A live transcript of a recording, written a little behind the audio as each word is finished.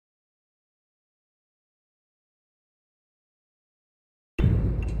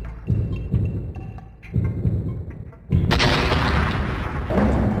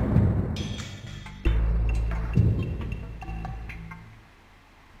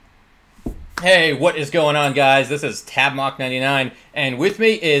Hey, what is going on, guys? This is tabmok99, and with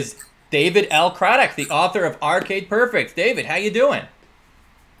me is David L. Craddock, the author of Arcade Perfect. David, how you doing?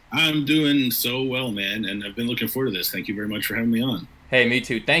 I'm doing so well, man, and I've been looking forward to this. Thank you very much for having me on. Hey, me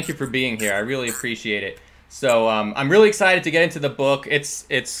too. Thank you for being here. I really appreciate it. So, I'm really excited to get into the book.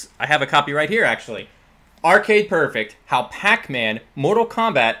 I have a copy right here, actually. Arcade Perfect: How Pac-Man, Mortal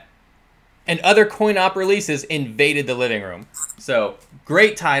Kombat, and other coin-op releases invaded the living room. So,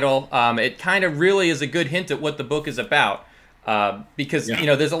 great title. It kind of really is a good hint at what the book is about. Because,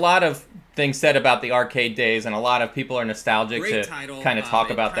 Yeah. there's a lot of things said about the arcade days, and a lot of people are nostalgic to kind of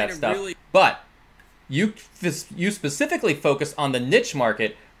talk about that stuff. But you specifically focus on the niche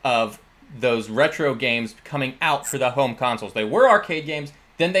market of those retro games coming out for the home consoles. They were arcade games,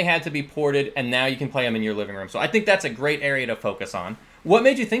 then they had to be ported, and now you can play them in your living room. So I think that's a great area to focus on. What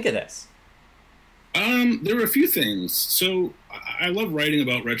made you think of this? There were a few things. So I love writing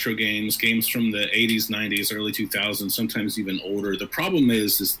about retro games, games from the 80s, 90s, early 2000s, sometimes even older. The problem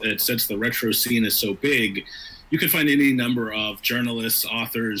is that since the retro scene is so big, you can find any number of journalists,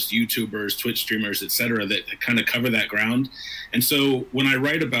 authors, YouTubers, Twitch streamers, etc., that kind of cover that ground. And so when I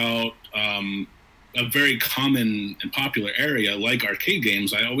write about a very common and popular area like arcade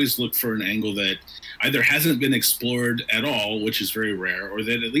games, I always look for an angle that either hasn't been explored at all, which is very rare, or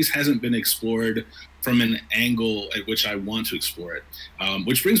that at least hasn't been explored from an angle at which I want to explore it.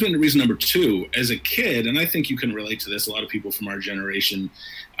 Which brings me to reason number two. As a kid, and I think you can relate to this, a lot of people from our generation,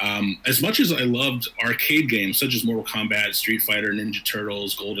 as much as I loved arcade games such as Mortal Kombat, Street Fighter, Ninja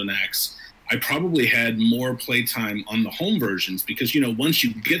Turtles, Golden Axe, I probably had more playtime on the home versions because, once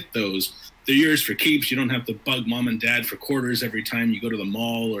you get those, they're yours for keeps. You don't have to bug mom and dad for quarters every time you go to the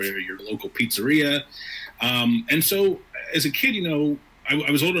mall or your local pizzeria. And so as a kid, I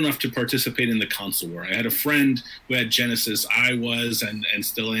was old enough to participate in the console war. I had a friend who had Genesis. I was and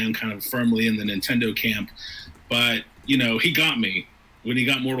still am kind of firmly in the Nintendo camp. But, he got me when he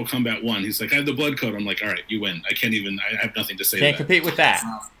got Mortal Kombat 1. He's like, I have the blood code. I'm like, all right, you win. I have nothing to say to that. Can't compete with that.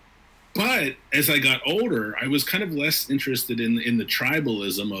 But as I got older, I was kind of less interested in the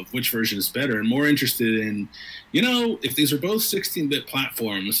tribalism of which version is better and more interested in, if these are both 16-bit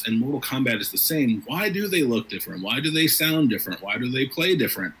platforms and Mortal Kombat is the same, why do they look different? Why do they sound different? Why do they play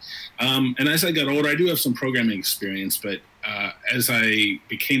different? And as I got older, I do have some programming experience, but as I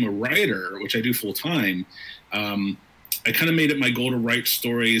became a writer, which I do full time, I kind of made it my goal to write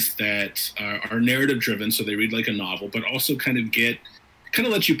stories that are narrative driven, so they read like a novel, but also kind of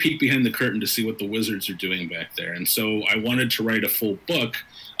let you peek behind the curtain to see what the wizards are doing back there. And so I wanted to write a full book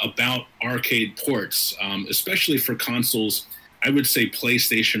about arcade ports, especially for consoles, I would say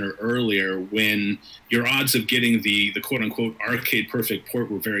PlayStation or earlier, when your odds of getting the quote-unquote arcade perfect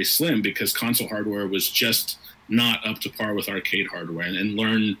port were very slim because console hardware was just not up to par with arcade hardware, and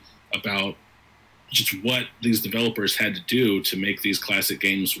learn about just what these developers had to do to make these classic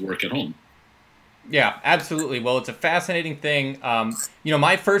games work at home. Yeah, absolutely. Well, it's a fascinating thing.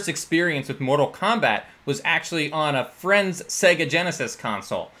 My first experience with Mortal Kombat was actually on a friend's Sega Genesis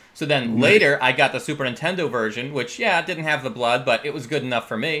console. So then later, I got the Super Nintendo version, which, didn't have the blood, but it was good enough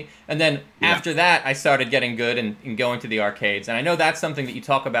for me. And then after that, I started getting good and going to the arcades. And I know that's something that you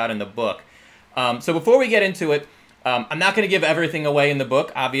talk about in the book. So before we get into it, I'm not going to give everything away in the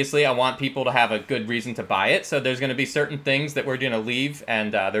book. Obviously, I want people to have a good reason to buy it. So there's going to be certain things that we're going to leave,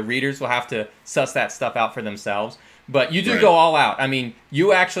 and the readers will have to suss that stuff out for themselves. But you do go all out. I mean,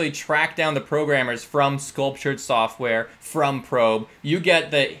 you actually track down the programmers from Sculptured Software, from Probe. You get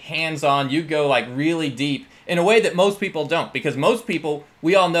the hands-on. You go like really deep in a way that most people don't, because most people,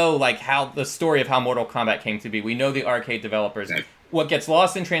 we all know like how the story of how Mortal Kombat came to be. We know the arcade developers. What gets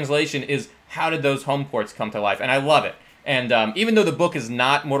lost in translation is how did those home ports come to life, and I love it. And even though the book is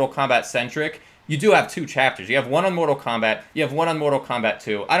not Mortal Kombat centric, you do have two chapters. You have one on Mortal Kombat, you have one on Mortal Kombat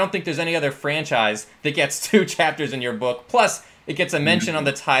 2. I don't think there's any other franchise that gets two chapters in your book. Plus, it gets a mention on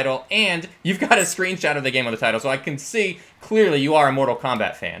the title, and you've got a screenshot of the game on the title, so I can see clearly you are a Mortal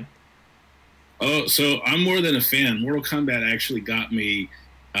Kombat fan. Oh, so I'm more than a fan. Mortal Kombat actually got me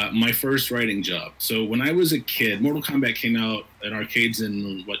my first writing job. So when I was a kid, Mortal Kombat came out at arcades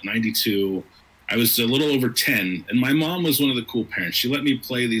in, 92. I was a little over 10, and my mom was one of the cool parents. She let me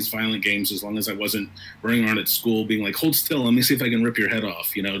play these violent games as long as I wasn't running around at school being like, hold still, let me see if I can rip your head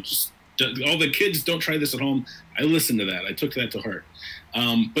off. Just all the kids, don't try this at home. I listened to that. I took that to heart.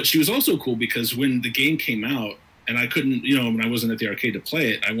 But she was also cool because when the game came out, and I couldn't, when I wasn't at the arcade to play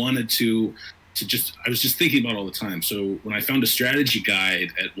it, I wanted to I was just thinking about it all the time. So when I found a strategy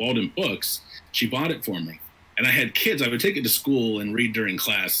guide at Walden Books, she bought it for me. And I had kids. I would take it to school and read during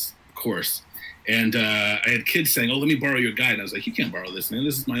class, of course. And I had kids saying, "Oh, let me borrow your guide." And I was like, "You can't borrow this, man.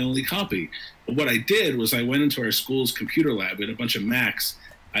 This is my only copy." But what I did was I went into our school's computer lab. We had a bunch of Macs.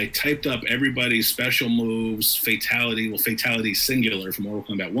 I typed up everybody's special moves, fatality singular from Mortal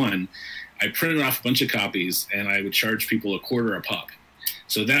Kombat 1. I printed off a bunch of copies, and I would charge people $0.25 a pop.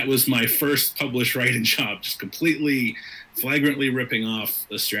 So that was my first published writing job, just completely flagrantly ripping off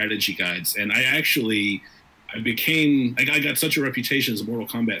the strategy guides. And I got such a reputation as a Mortal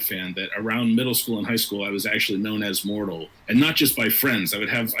Kombat fan that around middle school and high school, I was actually known as Mortal. And not just by friends. I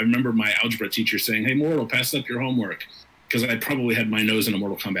remember my algebra teacher saying, "Hey, Mortal, pass up your homework." Because I probably had my nose in a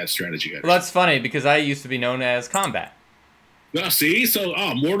Mortal Kombat strategy guide. Well, that's funny, because I used to be known as Combat. Well, see? So,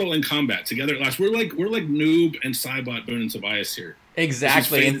 Mortal and Kombat together at last. We're like Noob and Cybot, Boone and Tobias here.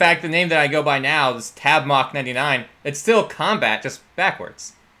 Exactly. In fact, the name that I go by now is tabmok99. It's still Combat, just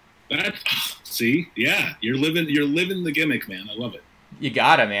backwards. See? Yeah. You're living the gimmick, man. I love it. You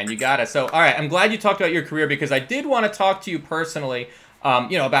gotta, man. You gotta. So, all right. I'm glad you talked about your career, because I did want to talk to you personally,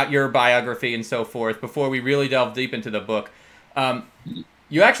 about your biography and so forth before we really delve deep into the book.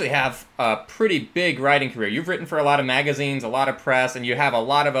 You actually have a pretty big writing career. You've written for a lot of magazines, a lot of press, and you have a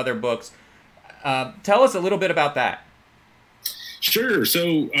lot of other books. Tell us a little bit about that. Sure.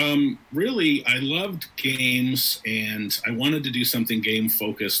 So really, I loved games, and I wanted to do something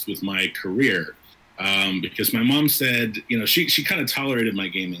game-focused with my career. Because my mom said, she kind of tolerated my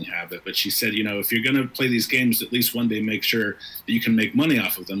gaming habit, but she said, if you're going to play these games, at least one day make sure that you can make money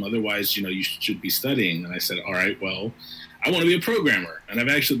off of them. Otherwise, you should be studying. And I said, all right, well, I want to be a programmer. And I've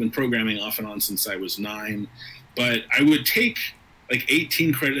actually been programming off and on since I was 9. But I would take like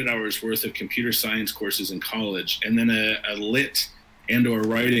 18 credit hours worth of computer science courses in college, and then a lit and or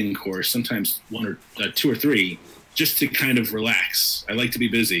writing course, sometimes 1 or 2 or 3, just to kind of relax. I like to be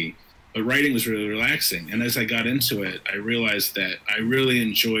busy. But writing was really relaxing. And as I got into it, I realized that I really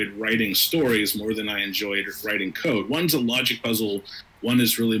enjoyed writing stories more than I enjoyed writing code. One's a logic puzzle. One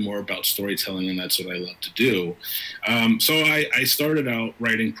is really more about storytelling, and that's what I love to do. So I started out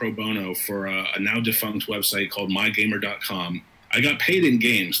writing pro bono for a now defunct website called mygamer.com. I got paid in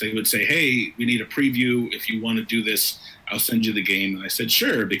games. They would say, "Hey, we need a preview. If you want to do this, I'll send you the game." And I said,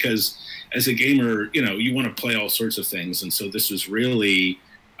 "Sure," because as a gamer, you want to play all sorts of things. And so this was really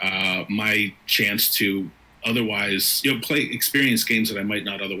my chance to otherwise, experience games that I might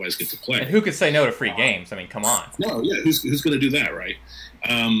not otherwise get to play. And who could say no to free games? I mean, come on. No, yeah, who's going to do that, right?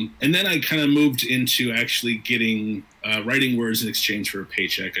 And then I kind of moved into actually getting writing words in exchange for a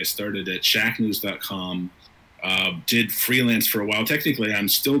paycheck. I started at shacknews.com, did freelance for a while. Technically, I'm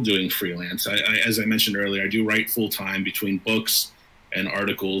still doing freelance. As I mentioned earlier, I do write full-time between books and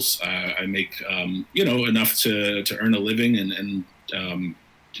articles. I make, enough to earn a living, and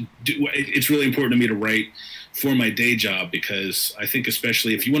it's really important to me to write for my day job, because I think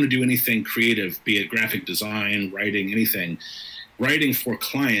especially if you want to do anything creative, be it graphic design, writing, anything, writing for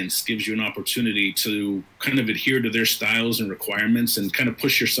clients gives you an opportunity to kind of adhere to their styles and requirements, and kind of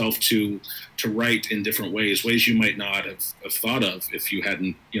push yourself to write in different ways you might not have thought of if you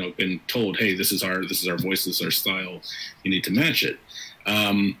hadn't been told, "Hey, this is our voice, this is our style, you need to match it."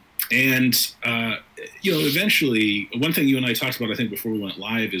 Eventually, one thing you and I talked about, I think, before we went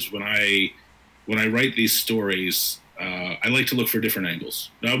live, is when I write these stories, I like to look for different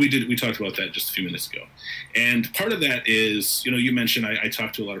angles. We talked about that just a few minutes ago. And part of that is, you mentioned I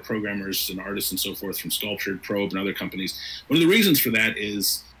talked to a lot of programmers and artists and so forth from Sculptured, Probe, and other companies. One of the reasons for that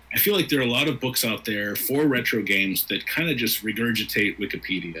is I feel like there are a lot of books out there for retro games that kind of just regurgitate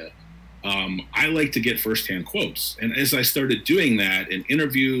Wikipedia. I like to get firsthand quotes. And as I started doing that in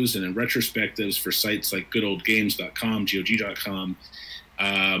interviews and in retrospectives for sites like goodoldgames.com, GOG.com,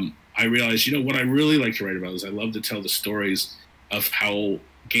 I realized, what I really like to write about is I love to tell the stories of how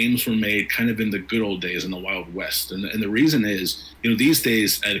games were made kind of in the good old days, in the Wild West. And the reason is, these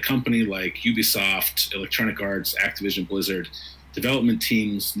days at a company like Ubisoft, Electronic Arts, Activision Blizzard, development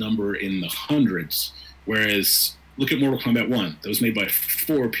teams number in the hundreds, whereas look at Mortal Kombat 1. That was made by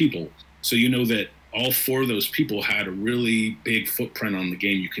 4 people. So you know that all 4 of those people had a really big footprint on the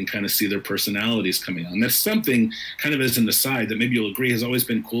game. You can kind of see their personalities coming on. That's something, kind of as an aside, that maybe you'll agree has always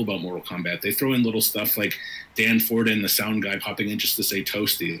been cool about Mortal Kombat. They throw in little stuff like Dan Forden, the sound guy, popping in just to say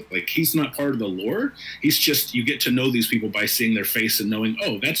toasty. Like, he's not part of the lore. He's just, you get to know these people by seeing their face and knowing,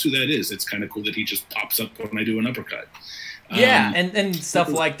 oh, that's who that is. It's kind of cool that he just pops up when I do an uppercut. Yeah, and stuff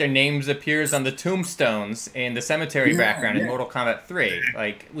like their names appears on the tombstones in the cemetery background in Mortal Kombat 3.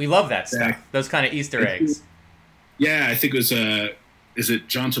 Like, we love that stuff. Those kind of Easter eggs. Yeah, I think it was, is it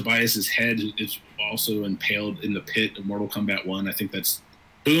John Tobias's head is also impaled in the pit of Mortal Kombat 1? I think that's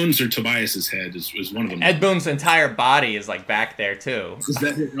Boone's or Tobias's head is one of them. Ed Boone's entire body is like back there too. Is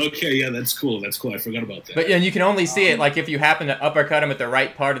that it? Okay? Yeah, that's cool. That's cool. I forgot about that. But and you can only see it like if you happen to uppercut him at the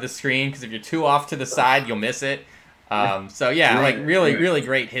right part of the screen, because if you're too off to the side, you'll miss it. So yeah, right, like really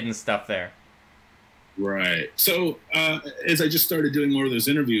great hidden stuff there. Right. So as I just started doing more of those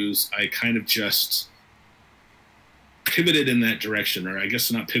interviews, I kind of just pivoted in that direction, or I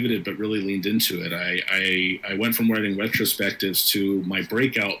guess not pivoted, but really leaned into it. I went from writing retrospectives to my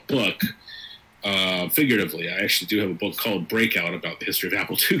breakout book. Figuratively, I actually do have a book called Breakout about the history of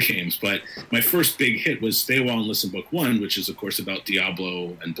Apple II games, but my first big hit was Stay a While and Listen Book 1, which is, of course, about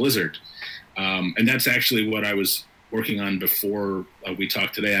Diablo and Blizzard. And that's actually what I was working on before we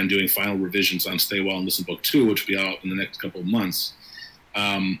talked today. I'm doing final revisions on Stay a While and Listen Book 2, which will be out in the next couple of months.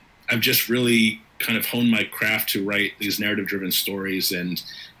 I've just really kind of honed my craft to write these narrative-driven stories. And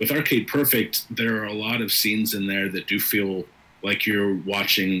with Arcade Perfect, there are a lot of scenes in there that do feel like you're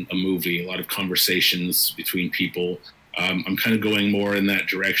watching a movie, a lot of conversations between people. I'm kind of going more in that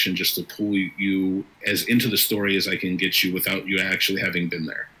direction just to pull you as into the story as I can get you without you actually having been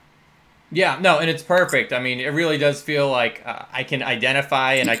there. Yeah, no, and it's perfect. I mean, it really does feel like I can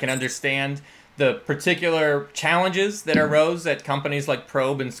identify and I can understand the particular challenges that arose at companies like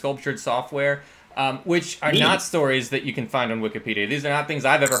Probe and Sculptured Software, which are not stories that you can find on Wikipedia. These are not things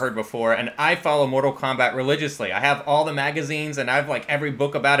I've ever heard before, and I follow Mortal Kombat religiously. I have all the magazines, and I have like every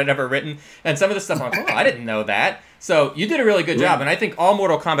book about it ever written, and some of the stuff I'm like, oh, I didn't know that. So you did a really good job, and I think all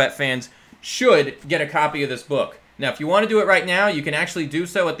Mortal Kombat fans should get a copy of this book. Now, if you want to do it right now, you can actually do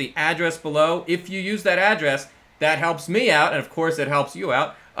so at the address below. If you use that address, that helps me out, and of course it helps you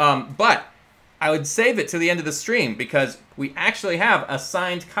out. But I would save it to the end of the stream because we actually have a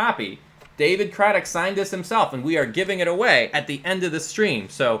signed copy. David Craddock signed this himself, and we are giving it away at the end of the stream.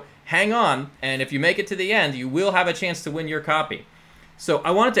 So hang on, and if you make it to the end, you will have a chance to win your copy. So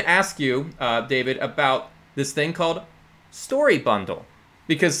I wanted to ask you, David, about this thing called Story Bundle.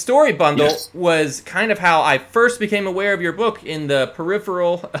 Because Story Bundle was kind of how I first became aware of your book in the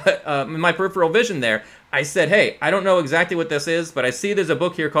peripheral, in my peripheral vision there. I said, hey, I don't know exactly what this is, but I see there's a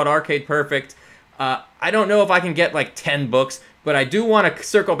book here called Arcade Perfect. I don't know if I can get like 10 books, but I do want to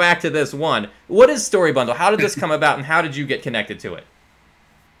circle back to this one. What is Story Bundle? How did this come about, and how did you get connected to it?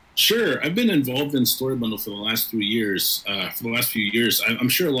 Sure. I've been involved in Story Bundle for the last 3 years. For the last few years, I'm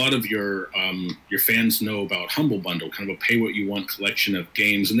sure a lot of your fans know about Humble Bundle, kind of a pay-what-you-want collection of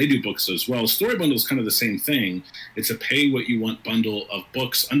games, and they do books as well. Story Bundle is kind of the same thing. It's a pay-what-you-want bundle of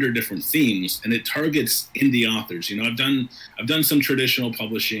books under different themes, and it targets indie authors. You know, I've done some traditional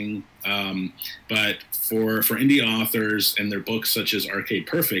publishing, but for indie authors and their books such as Arcade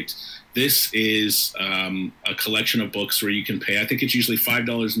Perfect, this is a collection of books where you can pay, I think it's usually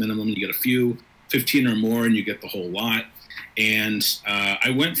 $5 minimum. You get a few, 15 or more, and you get the whole lot. And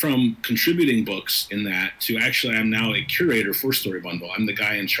I went from contributing books in that to actually I'm now a curator for Story Bundle. I'm the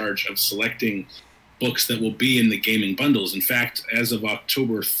guy in charge of selecting books that will be in the gaming bundles. In fact, as of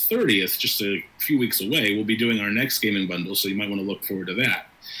October 30th, just a few weeks away, we'll be doing our next gaming bundle, so you might want to look forward to that.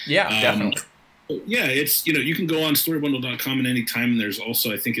 Yeah, definitely. Yeah, it's, you know, you can go on storybundle.com at any time, and there's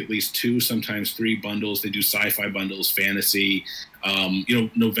also, I think, at least 2, sometimes 3 bundles. They do sci-fi bundles, fantasy. You know,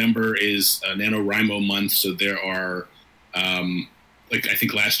 November is NaNoWriMo month, so there are, like, I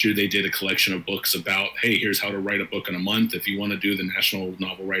think last year they did a collection of books about, hey, here's how to write a book in a month if you want to do the National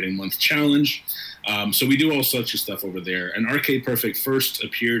Novel Writing Month Challenge. So we do all sorts of stuff over there. And Arcade Perfect first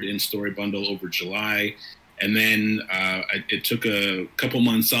appeared in Story Bundle over July, and then it took a couple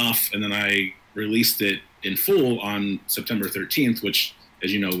months off, and then I released it in full on September 13th, which,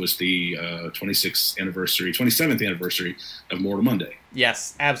 as you know, was the 27th anniversary of Mortal Monday.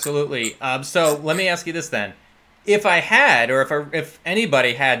 Yes, absolutely. So let me ask you this then. If I had, or if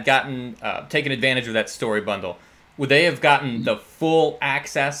anybody had taken advantage of that Story Bundle, would they have gotten the full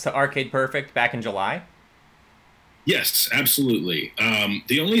access to Arcade Perfect back in July? Yes, absolutely.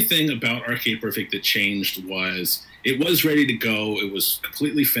 The only thing about Arcade Perfect that changed was it was ready to go. It was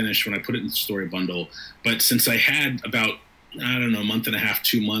completely finished when I put it in the Story Bundle. But since I had about, I don't know, a month and a half,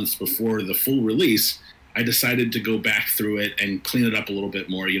 2 months before the full release, I decided to go back through it and clean it up a little bit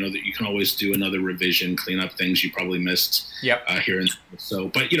more. You know, that you can always do another revision, clean up things you probably missed here and there. So,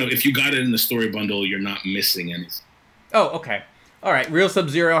 but, you know, if you got it in the Story Bundle, you're not missing anything. Oh, okay. All right. Real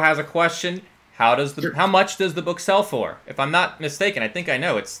Sub-Zero has a question. How much does the book sell for? If I'm not mistaken, I think I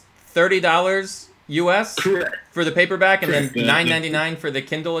know. It's $30 US for the paperback, and then $9.99 for the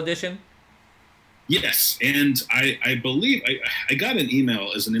Kindle edition? Yes, and I believe I got an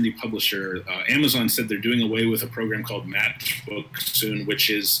email as an indie publisher. Amazon said they're doing away with a program called Matchbook soon, which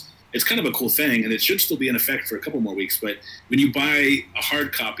is it's kind of a cool thing, and it should still be in effect for a couple more weeks. But when you buy a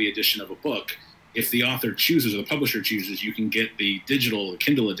hard copy edition of a book, if the author chooses or the publisher chooses, you can get the digital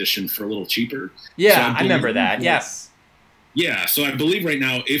Kindle edition for a little cheaper. Yeah, I remember that. Yes. Yeah, so I believe right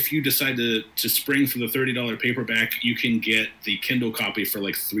now, if you decide to spring for the $30 paperback, you can get the Kindle copy for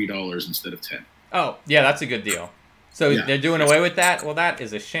like $3 instead of $10. Oh, yeah, that's a good deal. So they're doing away with that? Well, that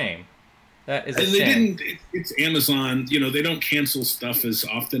is a shame. That is a shame. It's Amazon. You know, they don't cancel stuff as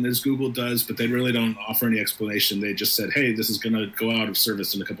often as Google does, but they really don't offer any explanation. They just said, hey, this is going to go out of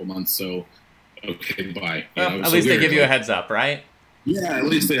service in a couple months, so okay, bye. Well, at least they give you a heads up, right? Yeah, at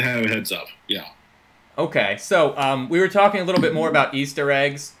least they have a heads up. Yeah. Okay, so we were talking a little bit more about Easter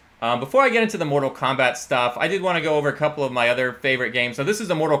eggs. Before I get into the Mortal Kombat stuff, I did want to go over a couple of my other favorite games. So this is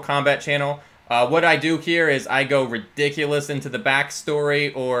the Mortal Kombat channel. What I do here is I go ridiculous into the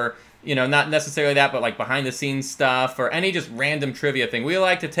backstory, or, you know, not necessarily that, but like behind the scenes stuff, or any just random trivia thing. We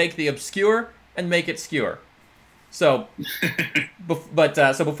like to take the obscure and make it skewer. So,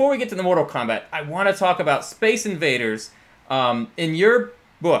 so before we get to the Mortal Kombat, I want to talk about Space Invaders. In your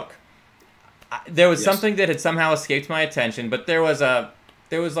book, there was something that had somehow escaped my attention, but there was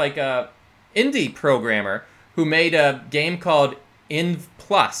like a indie programmer who made a game called Inv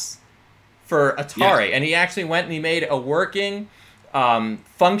Plus for Atari, and he actually went and he made a working,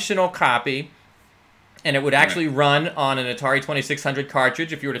 functional copy, and it would actually run on an Atari 2600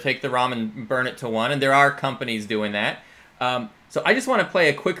 cartridge if you were to take the ROM and burn it to one, and there are companies doing that. So I just want to play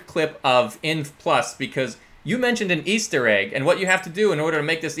a quick clip of Inv Plus, because you mentioned an Easter egg, and what you have to do in order to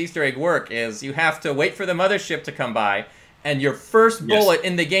make this Easter egg work is you have to wait for the mothership to come by, and your first bullet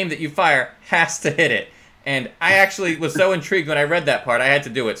in the game that you fire has to hit it. And I actually was so intrigued when I read that part, I had to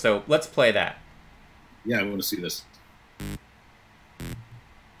do it. So let's play that. Yeah, I want to see this.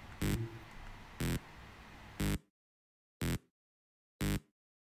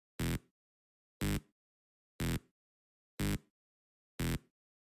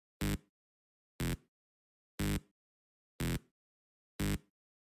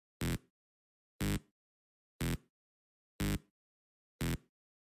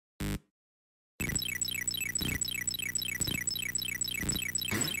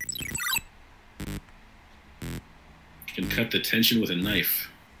 Can cut the tension with a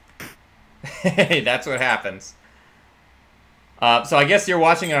knife. Hey, that's what happens. So I guess you're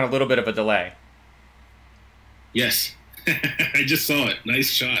watching it on a little bit of a delay. Yes. I just saw it. Nice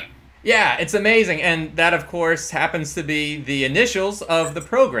shot. Yeah, it's amazing. And that, of course, happens to be the initials of the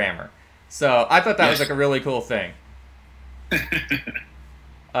programmer. So I thought that was like a really cool thing.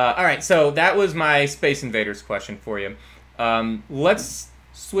 All right, so that was my Space Invaders question for you. Let's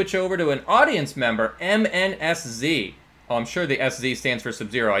switch over to an audience member, MNSZ. Oh, I'm sure the SZ stands for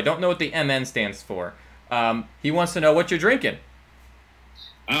Sub-Zero. I don't know what the MN stands for. He wants to know what you're drinking.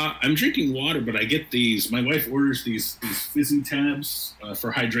 I'm drinking water, but I get these. My wife orders these fizzy tabs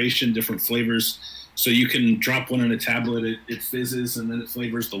for hydration, different flavors. So you can drop one in a tablet, it fizzes, and then it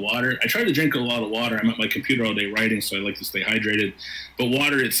flavors the water. I try to drink a lot of water. I'm at my computer all day writing, so I like to stay hydrated. But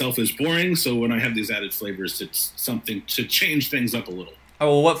water itself is boring, so when I have these added flavors, it's something to change things up a little. Oh,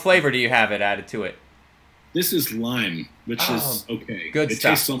 well, what flavor do you have it added to it? This is lime, which is okay. Good stuff.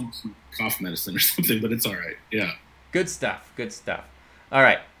 It tastes almost like cough medicine or something, but it's all right. Yeah. Good stuff. Good stuff. All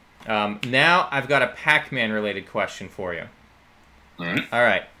right. Now I've got a Pac-Man related question for you. All right. All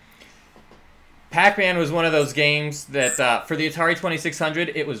right. Pac-Man was one of those games that, for the Atari 2600,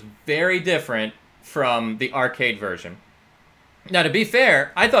 it was very different from the arcade version. Now, to be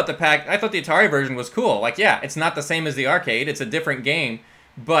fair, I thought the Atari version was cool. Like, yeah, it's not the same as the arcade. It's a different game.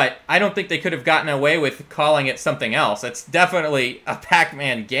 But I don't think they could have gotten away with calling it something else. It's definitely a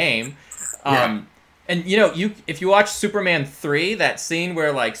Pac-Man game. And, you know, if you watch Superman 3, that scene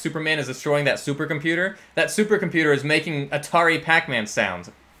where, like, Superman is destroying that supercomputer is making Atari Pac-Man sounds.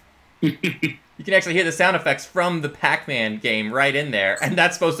 You can actually hear the sound effects from the Pac-Man game right in there. And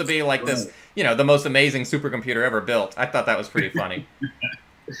that's supposed to be, like, this, you know, the most amazing supercomputer ever built. I thought that was pretty funny.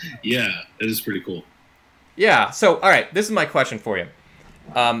 Yeah, it is pretty cool. Yeah, so, all right, this is my question for you.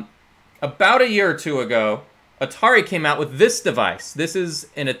 About a year or two ago, Atari came out with this device. This is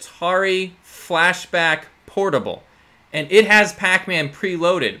an Atari Flashback Portable. And it has Pac-Man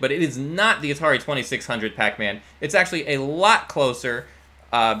preloaded, but it is not the Atari 2600 Pac-Man. It's actually a lot closer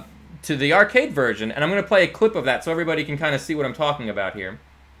to the arcade version. And I'm going to play a clip of that so everybody can kind of see what I'm talking about here.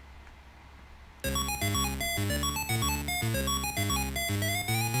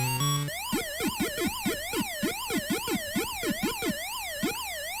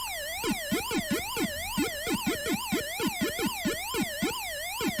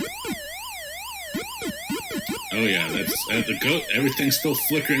 Oh yeah, Everything's still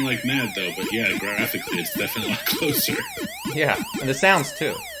flickering like mad, though. But yeah, graphically, it's definitely a lot closer. Yeah, and the sounds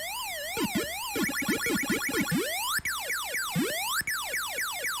too.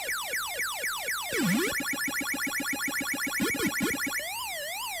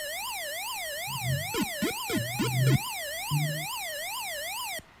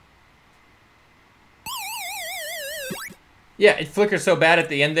 Yeah, it flickers so bad at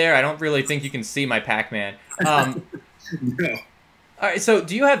the end there, I don't really think you can see my Pac-Man. No. All right, so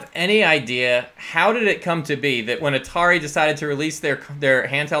do you have any idea, how did it come to be that when Atari decided to release their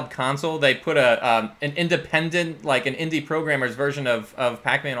handheld console, they put an independent, like an indie programmer's version of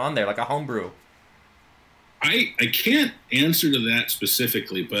Pac-Man on there, like a homebrew? I can't answer to that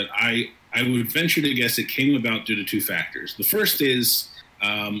specifically, but I would venture to guess it came about due to two factors. The first is,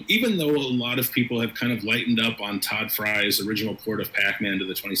 even though a lot of people have kind of lightened up on Todd Fry's original port of Pac-Man to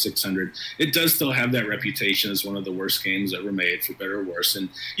the 2600, it does still have that reputation as one of the worst games ever made, for better or worse. And,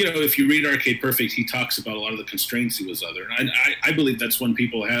 you know, if you read Arcade Perfect, he talks about a lot of the constraints he was under. And I believe that's when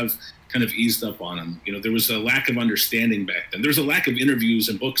people have kind of eased up on him. You know, there was a lack of understanding back then. There's a lack of interviews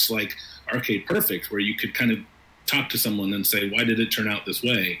and books like Arcade Perfect where you could kind of talk to someone and say, why did it turn out this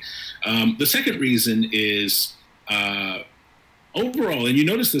way? The second reason is... overall, and you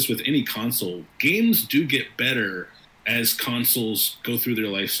notice this with any console, games do get better as consoles go through their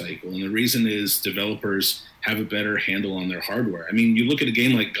life cycle. And the reason is developers have a better handle on their hardware. I mean, you look at a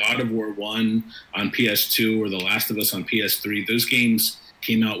game like God of War 1 on PS2 or The Last of Us on PS3, those games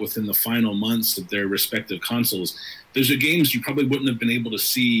came out within the final months of their respective consoles. Those are games you probably wouldn't have been able to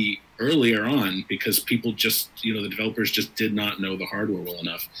see earlier on because people just, you know, the developers just did not know the hardware well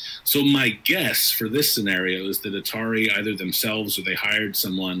enough. So my guess for this scenario is that Atari, either themselves or they hired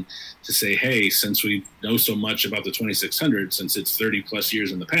someone to say, hey, since we know so much about the 2600, since it's 30 plus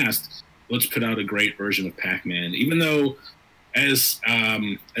years in the past, let's put out a great version of Pac-Man. Even though as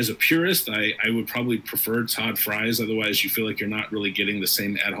a purist, I would probably prefer Todd Fry's. Otherwise, you feel like you're not really getting the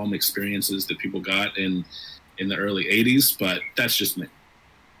same at-home experiences that people got in the early 80s, but that's just me.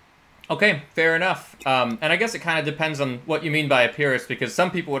 Okay, fair enough. And I guess it kind of depends on what you mean by a purist, because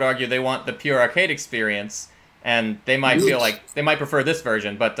some people would argue they want the pure arcade experience, and they might feel like they might prefer this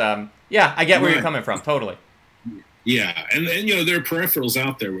version. But yeah, I get where you're coming from, totally. Yeah, and you know, there are peripherals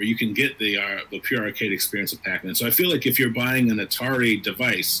out there where you can get the pure arcade experience of Pac-Man. So I feel like if you're buying an Atari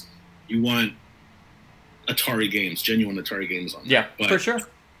device, you want Atari games, genuine Atari games on there. Yeah, but for sure.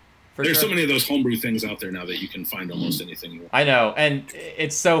 There's so many of those homebrew things out there now that you can find almost anything you want. I know, and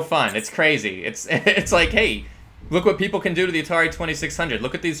it's so fun. It's crazy. It's like, hey, look what people can do to the Atari 2600.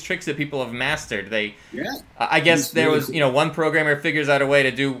 Look at these tricks that people have mastered. I guess there was, you know, one programmer figures out a way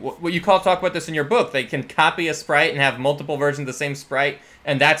to do what you talk about this in your book. They can copy a sprite and have multiple versions of the same sprite,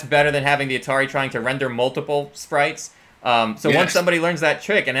 and that's better than having the Atari trying to render multiple sprites. So once somebody learns that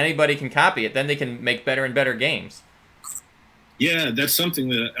trick and anybody can copy it, then they can make better and better games. Yeah, that's something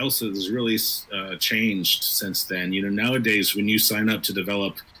that Elsa has really changed since then. You know, nowadays when you sign up to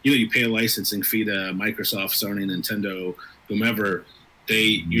develop, you know, you pay a licensing fee to Microsoft, Sony, Nintendo, whomever. They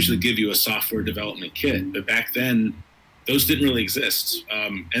usually give you a software development kit. But back then, those didn't really exist.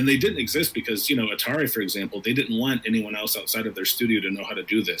 And they didn't exist because, you know, Atari, for example, they didn't want anyone else outside of their studio to know how to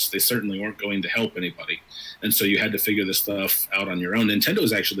do this. They certainly weren't going to help anybody. And so you had to figure this stuff out on your own. Nintendo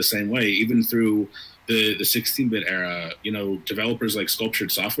is actually the same way, even through the 16-bit era. You know, developers like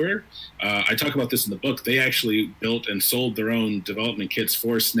Sculptured Software, I talk about this in the book, they actually built and sold their own development kits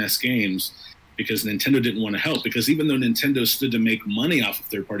for SNES games because Nintendo didn't want to help. Because even though Nintendo stood to make money off of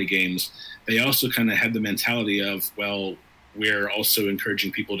third-party games, they also kind of had the mentality of, well, we're also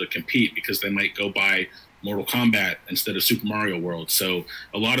encouraging people to compete because they might go buy Mortal Kombat instead of Super Mario World. So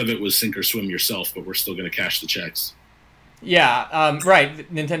a lot of it was sink or swim yourself, but we're still going to cash the checks. Yeah,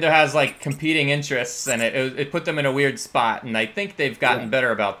 right. Nintendo has like competing interests, and it put them in a weird spot, and I think they've gotten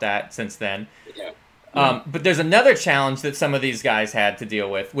better about that since then. Yeah. But there's another challenge that some of these guys had to deal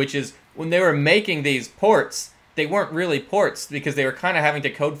with, which is when they were making these ports, they weren't really ports because they were kind of having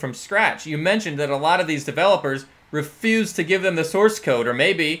to code from scratch. You mentioned that a lot of these developers refused to give them the source code, or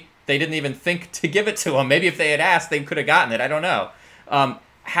maybe they didn't even think to give it to them. Maybe if they had asked, they could have gotten it. I don't know.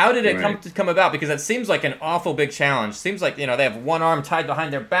 How did it come about? Because that seems like an awful big challenge. Seems like, you know, they have one arm tied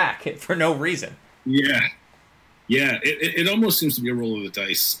behind their back for no reason. Yeah. It almost seems to be a roll of the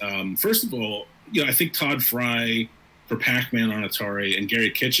dice. First of all, you know, I think Todd Fry for Pac-Man on Atari and Gary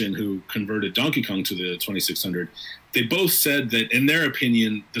Kitchen, who converted Donkey Kong to the 2600, they both said that, in their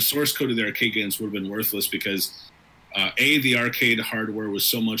opinion, the source code of their arcade games would have been worthless because, A, the arcade hardware was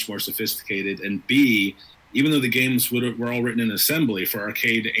so much more sophisticated, and B, even though the games were all written in assembly for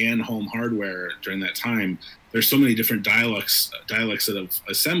arcade and home hardware during that time, there's so many different dialects of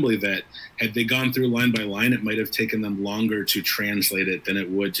assembly that had they gone through line by line, it might have taken them longer to translate it than it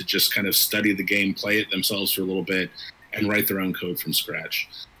would to just kind of study the game, play it themselves for a little bit, and write their own code from scratch.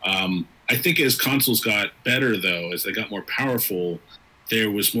 I think as consoles got better, though, as they got more powerful,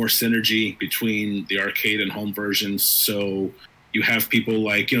 there was more synergy between the arcade and home versions. So you have people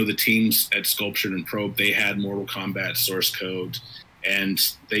like, the teams at Sculptured and Probe, they had Mortal Kombat source code, and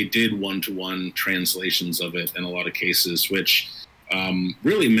they did one-to-one translations of it in a lot of cases, which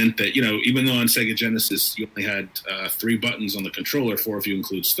really meant that, even though on Sega Genesis you only had 3 buttons on the controller, 4 if you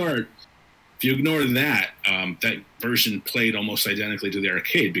include start, if you ignore that, that version played almost identically to the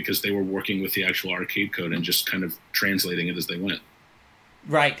arcade because they were working with the actual arcade code and just kind of translating it as they went.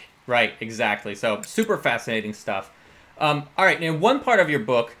 Right, exactly. So super fascinating stuff. All right, in one part of your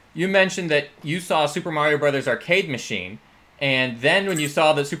book, you mentioned that you saw Super Mario Brothers arcade machine, and then when you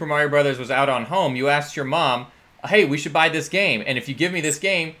saw that Super Mario Brothers was out on home, you asked your mom, hey, we should buy this game, and if you give me this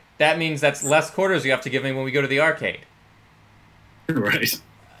game, that means that's less quarters you have to give me when we go to the arcade. Right.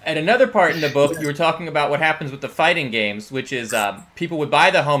 At another part in the book, you were talking about what happens with the fighting games, which is people would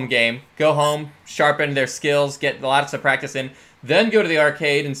buy the home game, go home, sharpen their skills, get lots of practice in, then go to the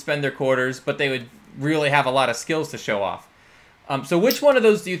arcade and spend their quarters, but they would really have a lot of skills to show off. So which one of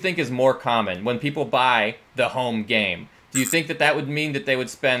those do you think is more common when people buy the home game? Do you think that that would mean that they would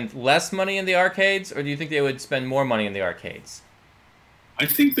spend less money in the arcades, or do you think they would spend more money in the arcades? I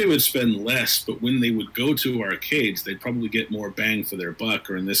think they would spend less, but when they would go to arcades, they'd probably get more bang for their buck,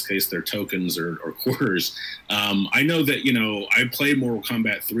 or in this case, their tokens or quarters. I know that, I played Mortal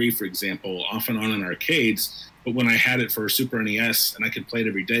Kombat 3, for example, off and on in arcades, but when I had it for Super NES and I could play it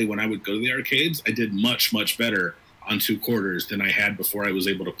every day, when I would go to the arcades, I did much, much better on 2 quarters than I had before I was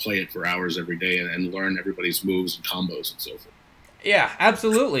able to play it for hours every day and learn everybody's moves and combos and so forth. Yeah,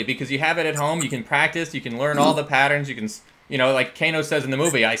 absolutely, because you have it at home, you can practice, you can learn all the patterns, you can... like Kano says in the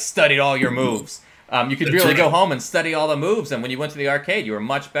movie, I studied all your moves. You could really go home and study all the moves, and when you went to the arcade, you were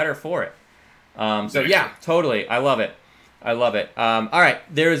much better for it. So yeah, totally. I love it. All right,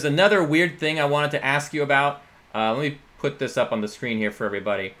 there's another weird thing I wanted to ask you about. Let me put this up on the screen here for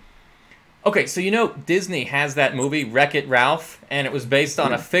everybody. Okay, so Disney has that movie, Wreck-It Ralph, and it was based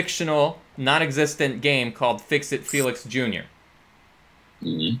on a fictional, non-existent game called Fix-It Felix Jr.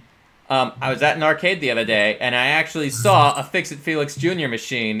 Mm-hmm. I was at an arcade the other day, and I actually saw a Fix-It Felix Jr.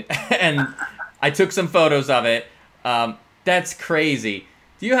 machine, and I took some photos of it. That's crazy.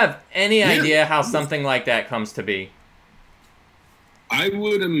 Do you have any idea how something like that comes to be? I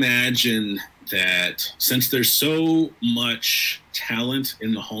would imagine that since there's so much talent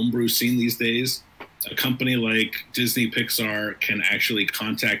in the homebrew scene these days, a company like Disney Pixar can actually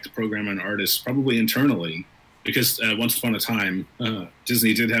contact the programmer and artists probably internally, because once upon a time,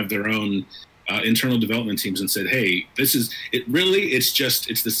 Disney did have their own internal development teams and said, hey, it's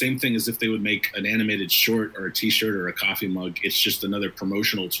the same thing as if they would make an animated short or a t-shirt or a coffee mug. It's just another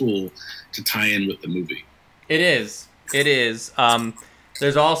promotional tool to tie in with the movie. It is.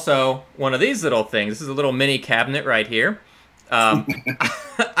 There's also one of these little things. This is a little mini cabinet right here.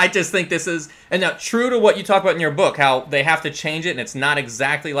 I just think this is, and now true to what you talk about in your book, how they have to change it and it's not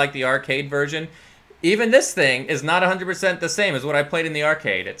exactly like the arcade version. Even this thing is not 100% the same as what I played in the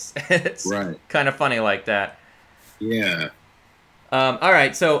arcade. It's right. Kind of funny like that. Yeah. All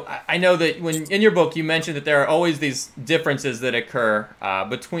right, so I know that in your book you mentioned that there are always these differences that occur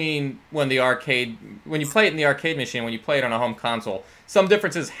between when you play it in the arcade machine, when you play it on a home console. Some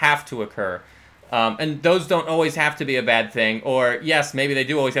differences have to occur, and those don't always have to be a bad thing. Or yes, maybe they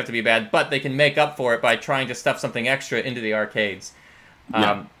do always have to be bad, but they can make up for it by trying to stuff something extra into the arcades.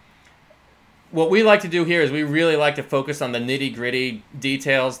 Yeah. What we like to do here is we really like to focus on the nitty-gritty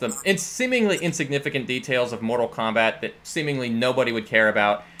details, the seemingly insignificant details of Mortal Kombat that seemingly nobody would care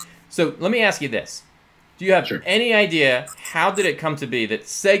about. So let me ask you this. Do you have any idea how did it come to be that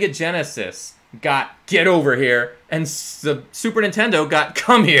Sega Genesis got get over here and the Super Nintendo got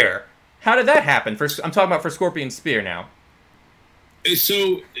come here? How did that happen? I'm talking about for Scorpion Spear now.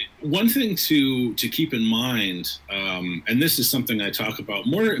 So one thing to keep in mind, and this is something I talk about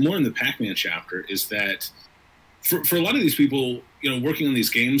more in the Pac-Man chapter, is that for a lot of these people, working on these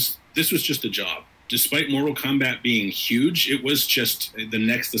games, this was just a job. Despite Mortal Kombat being huge, it was just the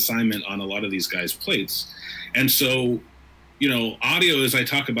next assignment on a lot of these guys' plates. And so, audio, as I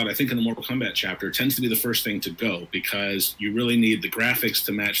talk about, I think in the Mortal Kombat chapter, tends to be the first thing to go because you really need the graphics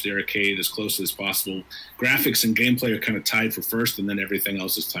to match the arcade as closely as possible. Graphics and gameplay are kind of tied for first, and then everything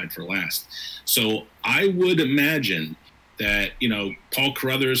else is tied for last. So I would imagine that, Paul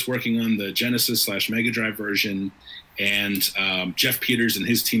Carruthers working on the Genesis/Mega Drive version and Jeff Peters and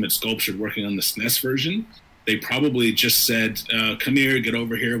his team at Sculptured working on the SNES version, they probably just said, come here, get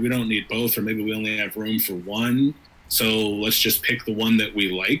over here. We don't need both, or maybe we only have room for one. So let's just pick the one that we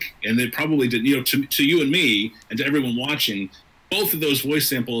like. And they probably did, you know, to you and me and to everyone watching, both of those voice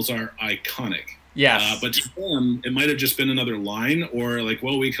samples are iconic. Yes. But to them, it might have just been another line, or like,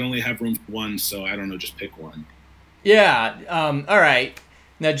 well, we can only have room for one, so I don't know, just pick one. Yeah. All right.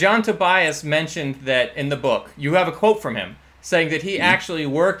 Now, John Tobias mentioned that in the book, you have a quote from him saying that he actually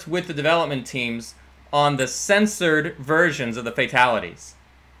worked with the development teams on the censored versions of the fatalities.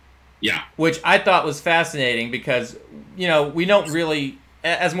 Yeah. Which I thought was fascinating because, you know, we don't really,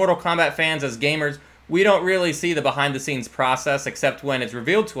 as Mortal Kombat fans, as gamers, we don't really see the behind-the-scenes process except when it's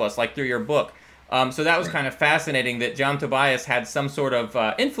revealed to us, like through your book. So that was kind of fascinating that John Tobias had some sort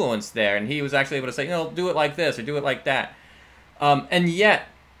of influence there, and he was actually able to say, you know, do it like this or do it like that. And yet,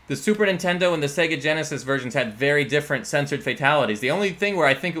 the Super Nintendo and the Sega Genesis versions had very different censored fatalities. The only thing where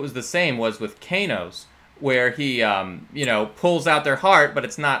I think it was the same was with Kano's, where he, you know, pulls out their heart, but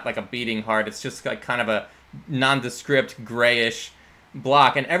it's not like a beating heart. It's just like kind of a nondescript, grayish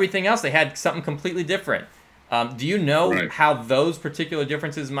block. And everything else, they had something completely different. Do you know how those particular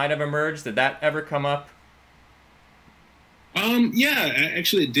differences might have emerged? Did that ever come up? Yeah,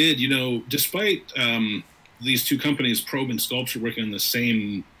 actually it did. You know, despite these two companies, Probe and Sculpture, working on the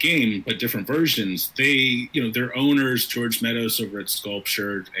same game but different versions, they, you know, their owners, George Meadows over at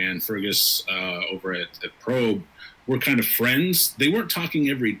Sculpture and Fergus over at Probe, were kind of friends. They weren't talking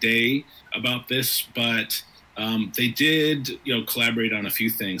every day about this, but they did, you know, collaborate on a few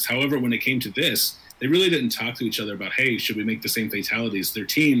things. However, when it came to this, they really didn't talk to each other about, hey, should we make the same fatalities? Their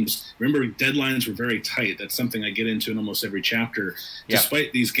teams, remember, deadlines were very tight. That's something I get into in almost every chapter. Yeah.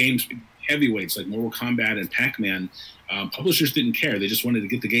 Despite these games being heavyweights like Mortal Kombat and Pac-Man, publishers didn't care. They just wanted to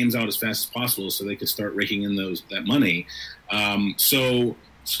get the games out as fast as possible so they could start raking in that money. So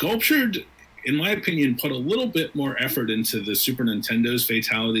Sculptured, in my opinion, put a little bit more effort into the Super Nintendo's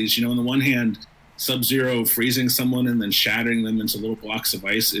fatalities. You know, on the one hand, Sub-Zero freezing someone and then shattering them into little blocks of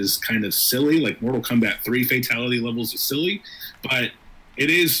ice is kind of silly. Like Mortal Kombat 3 fatality levels is silly, but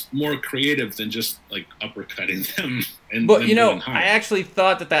it is more creative than just like uppercutting them. But you know, I actually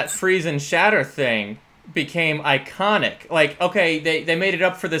thought that freeze and shatter thing became iconic. Like, okay, they made it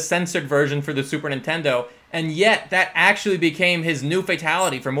up for the censored version for the Super Nintendo, and yet that actually became his new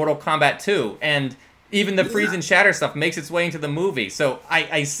fatality for Mortal Kombat 2. And even the freeze and shatter stuff makes its way into the movie. So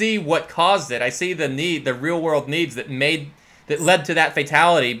I see what caused it. I see the need, the real world needs that led to that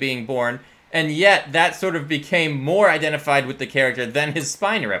fatality being born. And yet that sort of became more identified with the character than his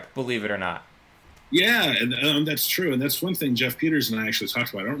spine rip, believe it or not. Yeah, and that's true. And that's one thing Jeff Peters and I actually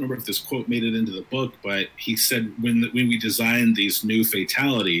talked about. I don't remember if this quote made it into the book, but he said when we designed these new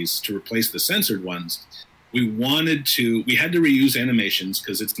fatalities to replace the censored ones, we had to reuse animations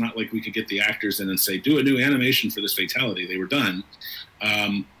because it's not like we could get the actors in and say, do a new animation for this fatality. They were done.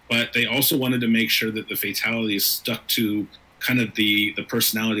 But they also wanted to make sure that the fatalities stuck to kind of the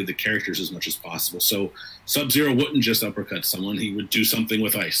personality of the characters as much as possible. So Sub-Zero wouldn't just uppercut someone. He would do something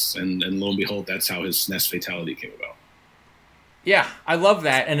with ice. And lo and behold, that's how his SNES fatality came about. Yeah, I love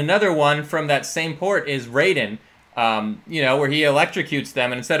that. And another one from that same port is Raiden. You know, where he electrocutes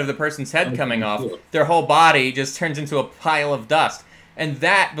them, and instead of the person's head coming off, their whole body just turns into a pile of dust. And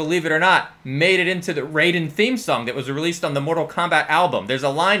that, believe it or not, made it into the Raiden theme song that was released on the Mortal Kombat album. There's a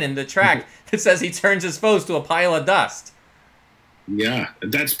line in the track that says he turns his foes to a pile of dust. Yeah,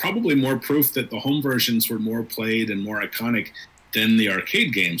 that's probably more proof that the home versions were more played and more iconic than the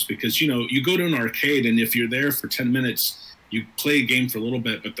arcade games. Because, you know, you go to an arcade, and if you're there for 10 minutes, you play a game for a little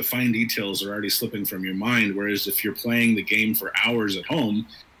bit, but the fine details are already slipping from your mind. Whereas if you're playing the game for hours at home,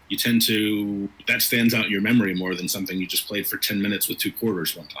 you tend to, that stands out in your memory more than something you just played for 10 minutes with 2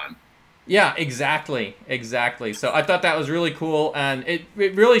 quarters one time. Yeah, exactly. So I thought that was really cool, and it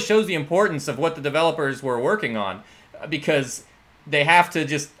really shows the importance of what the developers were working on, because they have to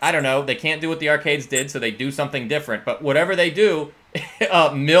just, I don't know, they can't do what the arcades did, so they do something different. But whatever they do,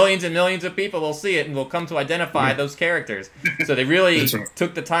 millions and millions of people will see it and will come to identify those characters. So they really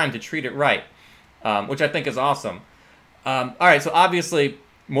took the time to treat it right, which I think is awesome. All right, so obviously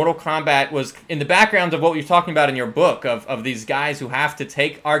Mortal Kombat was in the background of what you're talking about in your book of these guys who have to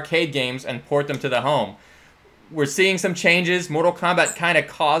take arcade games and port them to the home. We're seeing some changes. Mortal Kombat kind of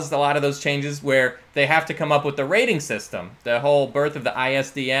caused a lot of those changes where they have to come up with the rating system. The whole birth of the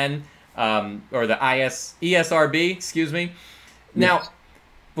ISDN, or the ESRB, excuse me. Now,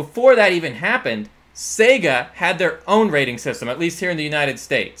 before that even happened, Sega had their own rating system, at least here in the United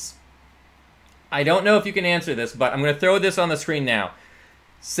States. I don't know if you can answer this, but I'm going to throw this on the screen now.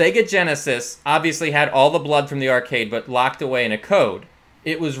 Sega Genesis obviously had all the blood from the arcade, but locked away in a code.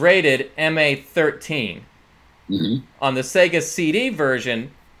 It was rated MA13. On the Sega CD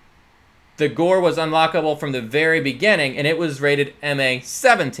version, the gore was unlockable from the very beginning, and it was rated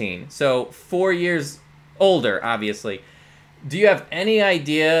MA-17, so 4 years older, obviously. Do you have any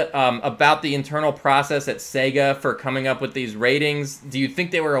idea about the internal process at Sega for coming up with these ratings? Do you think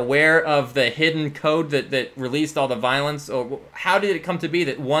they were aware of the hidden code that released all the violence? Or how did it come to be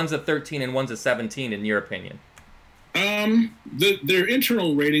that one's a 13 and one's a 17, in your opinion? Their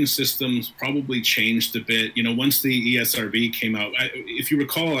internal rating systems probably changed a bit. You know, once the ESRB came out, if you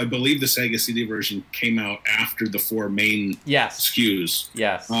recall, I believe the Sega CD version came out after the 4 main SKUs.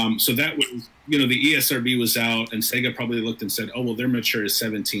 Yes. So that was, you know, the ESRB was out, and Sega probably looked and said, "Oh, well, their mature is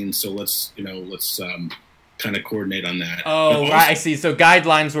 17, so let's kind of coordinate on that." Oh, right. I see. So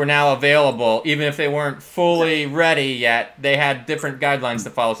guidelines were now available, even if they weren't fully ready yet. They had different guidelines to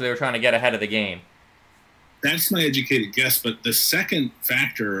follow, so they were trying to get ahead of the game. That's my educated guess, but the second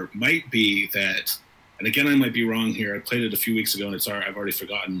factor might be that, and again, I might be wrong here. I played it a few weeks ago, and I've already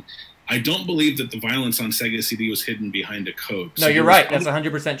forgotten. I don't believe that the violence on Sega CD was hidden behind a code. No, you're right. That's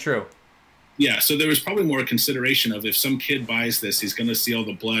 100% true. Yeah, so there was probably more consideration of if some kid buys this, he's going to see all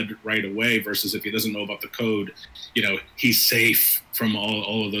the blood right away, versus if he doesn't know about the code, you know, he's safe from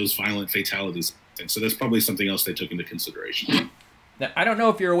all of those violent fatalities. And so that's probably something else they took into consideration. Now, I don't know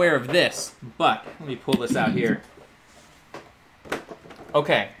if you're aware of this, but let me pull this out here.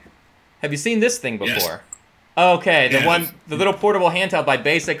 Okay. Have you seen this thing before? Yes. Okay, the little portable handheld by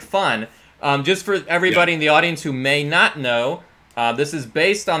Basic Fun. Just for everybody in the audience who may not know, this is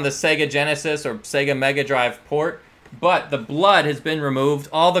based on the Sega Genesis or Sega Mega Drive port, but the blood has been removed.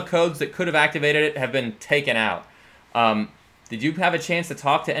 All the codes that could have activated it have been taken out. Did you have a chance to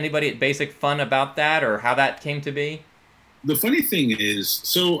talk to anybody at Basic Fun about that, or how that came to be? The funny thing is,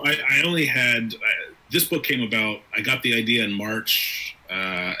 so I only had this book came about. I got the idea in March,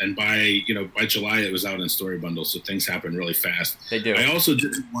 and by July it was out in Story Bundle. So things happen really fast. They do. I also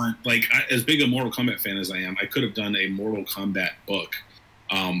didn't want, as big a Mortal Kombat fan as I am, I could have done a Mortal Kombat book,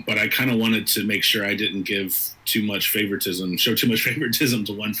 but I kind of wanted to make sure I didn't show too much favoritism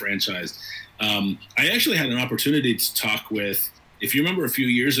to one franchise. I actually had an opportunity to talk with. If you remember a few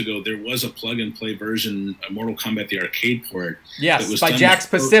years ago, there was a plug-and-play version of Mortal Kombat, the arcade port. Yes, that was by Jax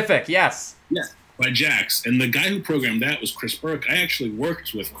Pacific, yes. Yeah, by Jax. And the guy who programmed that was Chris Burke. I actually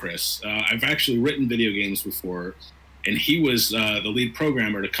worked with Chris. I've actually written video games before, and he was the lead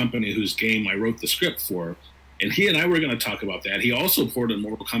programmer at a company whose game I wrote the script for. And he and I were going to talk about that. He also ported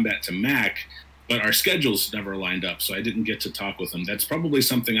Mortal Kombat to Mac, but our schedules never lined up, so I didn't get to talk with him. That's probably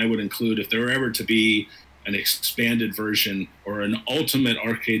something I would include if there were ever to be an expanded version or an ultimate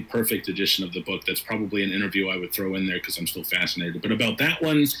arcade perfect edition of the book. That's probably an interview I would throw in there because I'm still fascinated. But about that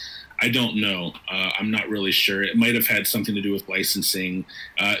one, I don't know. I'm not really sure. It might have had something to do with licensing.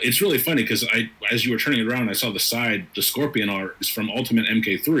 It's really funny because as you were turning it around, I saw the side. The Scorpion art is from Ultimate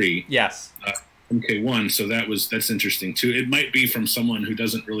MK3. Yes. MK1, so that's interesting too. It might be from someone who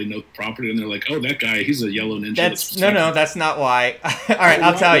doesn't really know the property, and they're like, "Oh, that guy, he's a yellow ninja." No, that's not why. All right,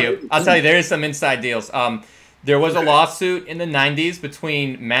 I'll tell you. There is some inside deals. There was a lawsuit in the '90s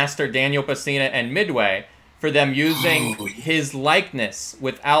between Master Daniel Pacina and Midway for them using his likeness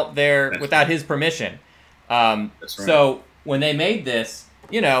without his permission. That's right. So when they made this,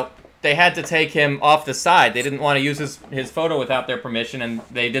 they had to take him off the side. They didn't want to use his photo without their permission, and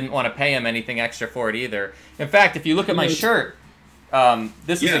they didn't want to pay him anything extra for it either. In fact, if you look at my shirt,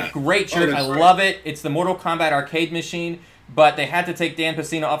 this is a great shirt. I love it. It's the Mortal Kombat arcade machine, but they had to take Dan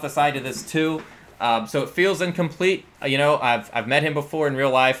Pacino off the side of this too. So it feels incomplete. I've met him before in real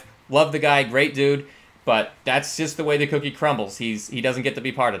life. Love the guy, great dude, but that's just the way the cookie crumbles. He doesn't get to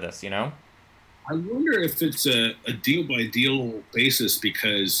be part of this, I wonder if it's a deal-by-deal basis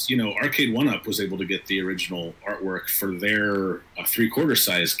because, Arcade1Up was able to get the original artwork for their three-quarter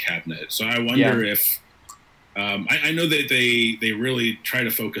size cabinet. So I wonder if... I know that they really try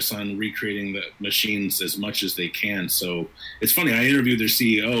to focus on recreating the machines as much as they can. So it's funny, I interviewed their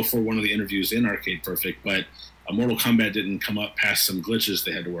CEO for one of the interviews in Arcade Perfect, but Mortal Kombat didn't come up past some glitches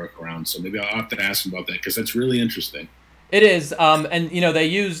they had to work around. So maybe I'll have to ask them about that because that's really interesting. It is. And,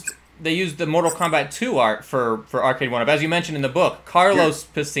 they used the Mortal Kombat 2 art for Arcade1Up. As you mentioned in the book, Carlos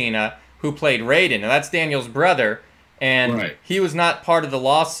Pacina, who played Raiden, now that's Daniel's brother, and he was not part of the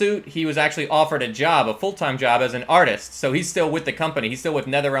lawsuit. He was actually offered a full-time job as an artist, so he's still with the company. He's still with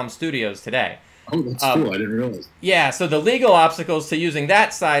NetherRealm Studios today. Oh, that's cool. I didn't realize. Yeah, so the legal obstacles to using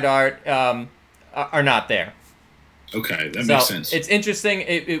that side art are not there. Okay, that makes sense. It's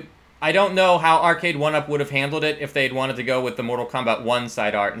interesting. I don't know how Arcade1Up would have handled it if they'd wanted to go with the Mortal Kombat 1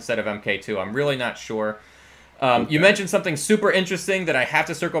 side art instead of MK2. I'm really not sure. You mentioned something super interesting that I have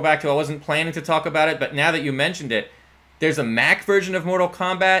to circle back to. I wasn't planning to talk about it, but now that you mentioned it, there's a Mac version of Mortal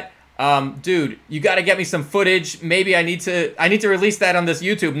Kombat. Dude, you got to get me some footage. Maybe I need to release that on this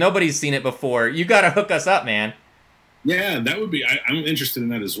YouTube. Nobody's seen it before. You got to hook us up, man. Yeah, that would be. I'm interested in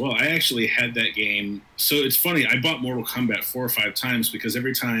that as well. I actually had that game. So it's funny. I bought Mortal Kombat 4 or 5 times because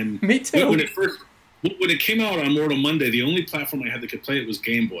every time. Me too. When it came out on Mortal Monday, the only platform I had that could play it was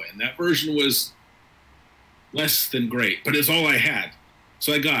Game Boy, and that version was less than great, but it's all I had.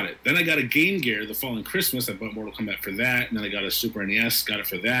 So I got it. Then I got a Game Gear the following Christmas. I bought Mortal Kombat for that, and then I got a Super NES, got it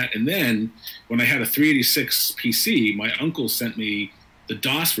for that. And then when I had a 386 PC, my uncle sent me the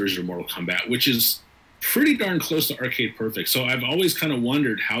DOS version of Mortal Kombat, which is pretty darn close to Arcade Perfect. So I've always kind of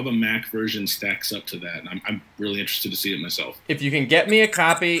wondered how the Mac version stacks up to that, and I'm really interested to see it myself. If you can get me a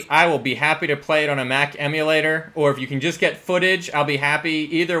copy, I will be happy to play it on a Mac emulator, or if you can just get footage, I'll be happy.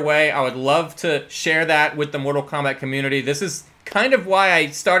 Either way, I would love to share that with the Mortal Kombat community. This is kind of why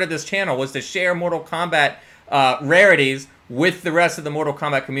I started this channel, was to share Mortal Kombat rarities with the rest of the Mortal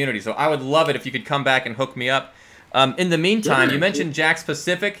Kombat community. So I would love it if you could come back and hook me up. In the meantime, you mentioned Jack's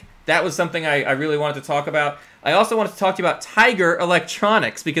Pacific. That was something I really wanted to talk about. I also wanted to talk to you about Tiger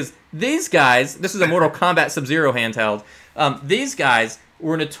Electronics, because these guys, this is a Mortal Kombat Sub-Zero handheld, these guys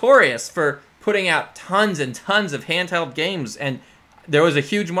were notorious for putting out tons and tons of handheld games, and there was a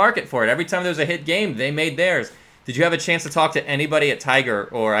huge market for it. Every time there was a hit game, they made theirs. Did you have a chance to talk to anybody at Tiger,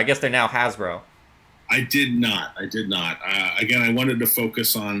 or I guess they're now Hasbro? I did not. Again, I wanted to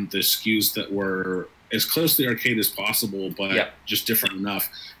focus on the SKUs that were as close to the arcade as possible, but just different enough.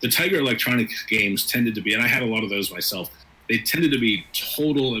 The Tiger Electronics games tended to be, and I had a lot of those myself, they tended to be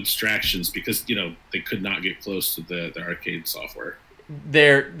total abstractions because, you know, they could not get close to the arcade software.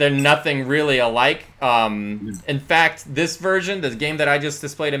 They're nothing really alike. In fact, this version, the game that I just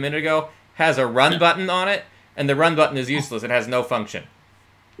displayed a minute ago, has a run button on it, and the run button is useless. It has no function.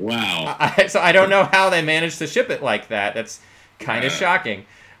 Wow. So I don't know how they managed to ship it like that. That's kind of shocking.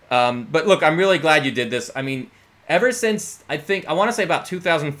 But look, I'm really glad you did this. I mean, ever since, I want to say about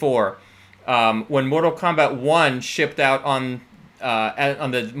 2004, when Mortal Kombat 1 shipped out on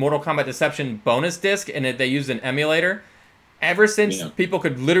the Mortal Kombat Deception bonus disc, and they used an emulator, ever since people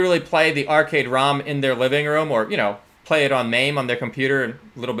could literally play the arcade ROM in their living room, or, you know, play it on MAME on their computer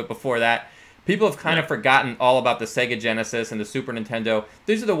a little bit before that, people have kind of forgotten all about the Sega Genesis and the Super Nintendo.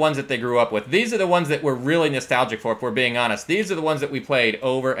 These are the ones that they grew up with. These are the ones that we're really nostalgic for, if we're being honest. These are the ones that we played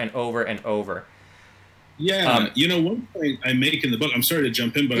over and over and over. Yeah, you know, one point I make in the book, I'm sorry to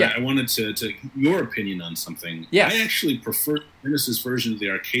jump in, but I wanted to your opinion on something. Yeah. I actually prefer the Genesis version to the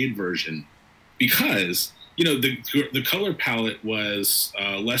arcade version because, you know, the color palette was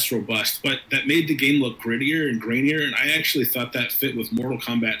less robust, but that made the game look grittier and grainier, and I actually thought that fit with Mortal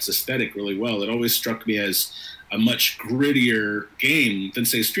Kombat's aesthetic really well. It always struck me as a much grittier game than,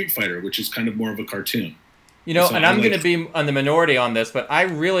 say, Street Fighter, which is kind of more of a cartoon. You know, so and I'm going to be on the minority on this, but I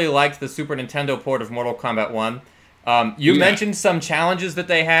really liked the Super Nintendo port of Mortal Kombat 1. You mentioned some challenges that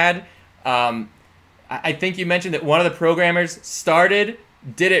they had. I think you mentioned that one of the programmers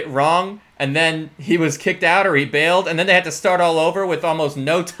did it wrong, and then he was kicked out or he bailed, and then they had to start all over with almost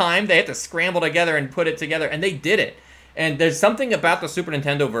no time. They had to scramble together and put it together, and they did it. And there's something about the Super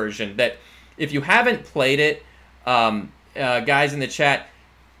Nintendo version that, if you haven't played it, guys in the chat,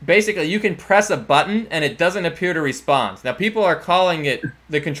 basically you can press a button and it doesn't appear to respond. Now, people are calling it,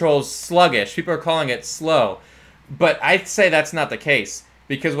 the controls sluggish. People are calling it slow. But I'd say that's not the case,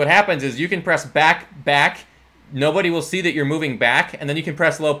 because what happens is you can press back, nobody will see that you're moving back, and then you can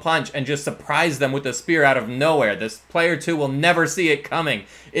press low punch and just surprise them with the spear out of nowhere. This player 2 will never see it coming.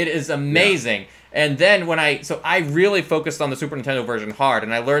 It is amazing. And then so I really focused on the Super Nintendo version hard,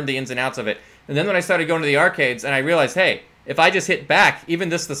 and I learned the ins and outs of it. And then when I started going to the arcades, and I realized, hey, if I just hit back, even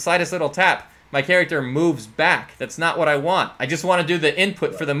just the slightest little tap, my character moves back. That's not what I want. I just want to do the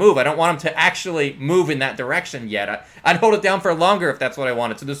input for the move. I don't want him to actually move in that direction yet. I'd hold it down for longer if that's what I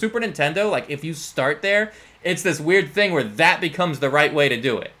wanted. So the Super Nintendo, like, if you start there, it's this weird thing where that becomes the right way to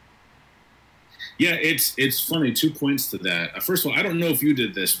do it. Yeah, it's funny. 2 points to that. First of all, I don't know if you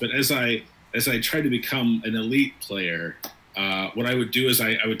did this, but as I tried to become an elite player, what I would do is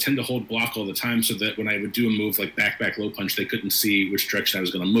I would tend to hold block all the time, so that when I would do a move like back, low punch, they couldn't see which direction I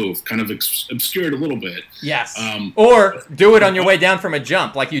was going to move. Kind of obscured a little bit. Yes. Or do it on your way down from a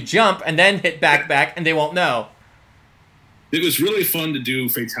jump. Like, you jump and then hit back, and they won't know. It was really fun to do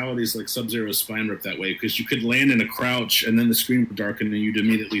fatalities like Sub-Zero Spine Rip that way, because you could land in a crouch and then the screen would darken and you'd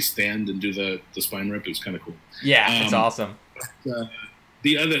immediately stand and do the Spine Rip. It was kind of cool. Yeah, it's awesome.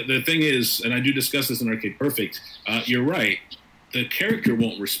 The thing is, and I do discuss this in Arcade Perfect, you're right. the character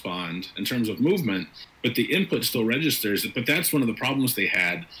won't respond in terms of movement, but the input still registers. But that's one of the problems they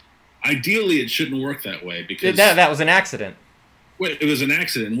had. Ideally, it shouldn't work that way because that was an accident. Well, it was an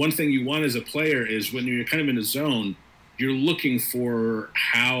accident. One thing you want as a player is when you're kind of in a zone, you're looking for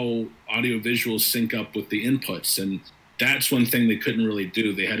how audio visuals sync up with the inputs, and that's one thing they couldn't really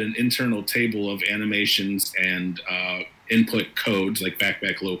do. They had an internal table of animations and input codes like back,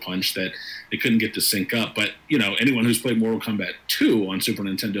 low punch that they couldn't get to sync up. But, you know, anyone who's played Mortal Kombat 2 on Super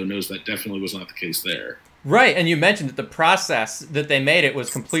Nintendo knows that definitely was not the case there. Right, and you mentioned that the process that they made it was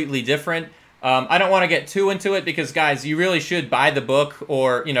completely different. I don't want to get too into it because, guys, you really should buy the book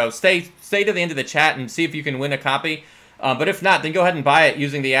or, you know, stay to the end of the chat and see if you can win a copy. But if not, then go ahead and buy it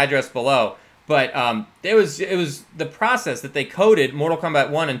using the address below. But it was the process that they coded Mortal Kombat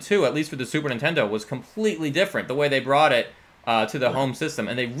 1 and 2, at least for the Super Nintendo, was completely different. The way they brought it to the home system,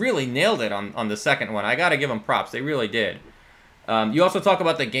 and they really nailed it on the second one. I got to give them props. They really did. You also talk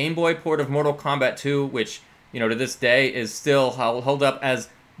about the Game Boy port of Mortal Kombat 2, which, you know, to this day is still held up as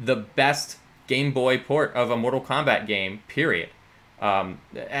the best Game Boy port of a Mortal Kombat game, period.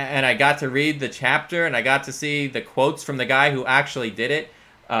 And I got to read the chapter, and I got to see the quotes from the guy who actually did it.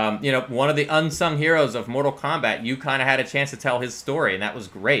 You know, one of the unsung heroes of Mortal Kombat, you kind of had a chance to tell his story, and that was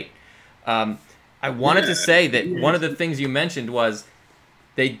great. I wanted to say that one of the things you mentioned was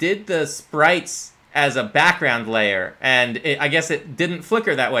they did the sprites as a background layer, and I guess it didn't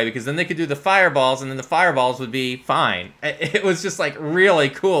flicker that way because then they could do the fireballs, and then the fireballs would be fine. It was just like really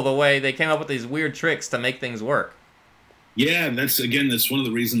cool the way they came up with these weird tricks to make things work. Yeah, that's one of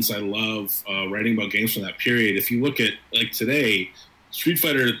the reasons I love writing about games from that period. If you look at, like, today, Street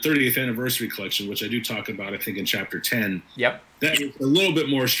Fighter 30th Anniversary Collection, which I do talk about, I think, in Chapter 10. Yep. That is a little bit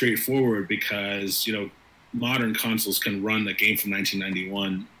more straightforward because, you know, modern consoles can run a game from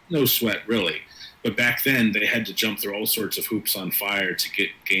 1991, no sweat, really. But back then, they had to jump through all sorts of hoops on fire to get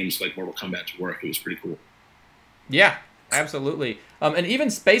games like Mortal Kombat to work. It was pretty cool. Yeah, absolutely. And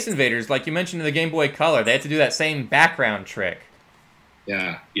even Space Invaders, like you mentioned in the Game Boy Color, they had to do that same background trick.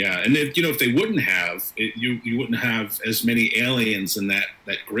 Yeah, yeah. And if, you know, if they wouldn't have, you wouldn't have as many aliens in that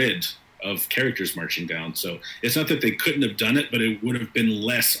grid of characters marching down. So it's not that they couldn't have done it, but it would have been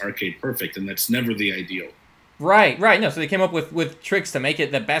less arcade perfect, and that's never the ideal. Right. No, so they came up with tricks to make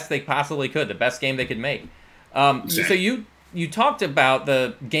it the best they possibly could, the best game they could make. Exactly. So you talked about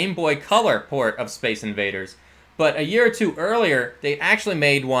the Game Boy Color port of Space Invaders, but a year or two earlier, they actually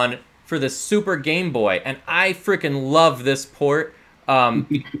made one for the Super Game Boy, and I freaking love this port.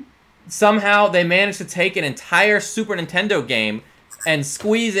 Somehow they managed to take an entire Super Nintendo game and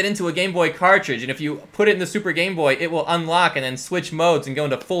squeeze it into a Game Boy cartridge, and if you put it in the Super Game Boy, it will unlock and then switch modes and go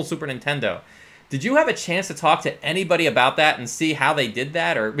into full Super Nintendo. Did you have a chance to talk to anybody about that and see how they did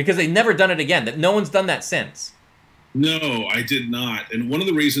that? Or because they've never done it again, that no one's done that since? No, I did not. And one of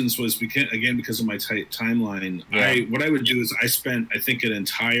the reasons was because of my tight timeline. Yeah. What I would do is I spent, I think, an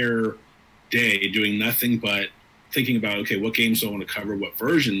entire day doing nothing but thinking about, okay, what games do I want to cover? What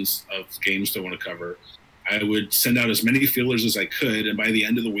versions of games do I want to cover? I would send out as many feelers as I could. And by the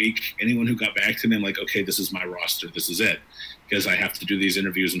end of the week, anyone who got back to me, I'm like, okay, this is my roster. This is it. Because I have to do these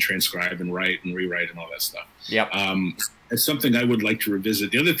interviews and transcribe and write and rewrite and all that stuff. Yep. It's something I would like to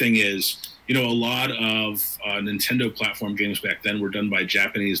revisit. The other thing is, you know, a lot of Nintendo platform games back then were done by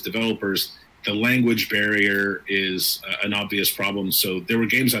Japanese developers. The language barrier is an obvious problem. So there were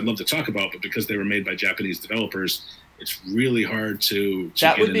games I'd love to talk about, but because they were made by Japanese developers, it's really hard to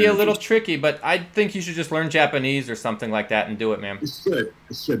that would be a little tricky, but I think you should just learn Japanese or something like that and do it, man.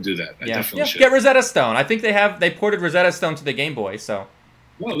 I should do that. I definitely should. Get Rosetta Stone. I think they ported Rosetta Stone to the Game Boy, so.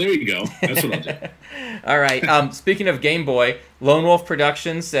 Well, there you go. That's what I'll do. All right. Speaking of Game Boy, Lone Wolf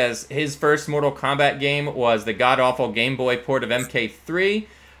Productions says his first Mortal Kombat game was the god-awful Game Boy port of MK3.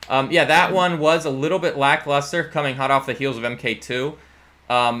 Yeah, that one was a little bit lackluster, coming hot off the heels of MK2.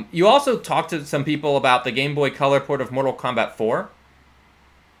 You also talked to some people about the Game Boy Color port of Mortal Kombat 4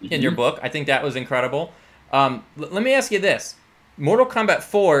 in your book. I think that was incredible. Let me ask you this. Mortal Kombat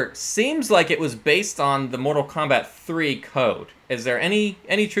 4 seems like it was based on the Mortal Kombat 3 code. Is there any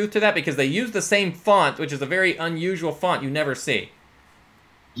truth to that? Because they use the same font, which is a very unusual font you never see.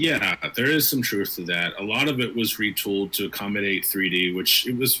 Yeah, there is some truth to that. A lot of it was retooled to accommodate 3D, which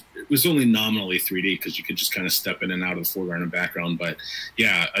it was only nominally 3D because you could just kind of step in and out of the foreground and background. But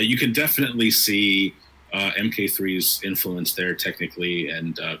yeah, you can definitely see MK3's influence there technically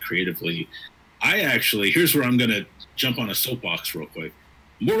and creatively. Here's where I'm going to jump on a soapbox real quick.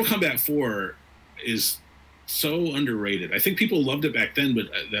 Mortal Kombat 4 is so underrated. I think people loved it back then, but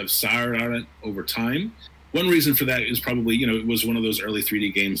they've soured on it over time. One reason for that is probably, you know, it was one of those early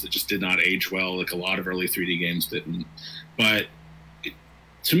 3D games that just did not age well, like a lot of early 3D games didn't. But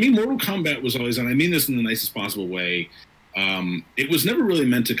to me, Mortal Kombat was always, and I mean this in the nicest possible way, it was never really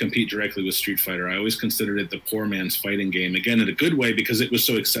meant to compete directly with Street Fighter. I always considered it the poor man's fighting game, again, in a good way, because it was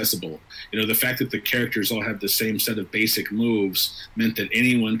so accessible. You know, the fact that the characters all have the same set of basic moves meant that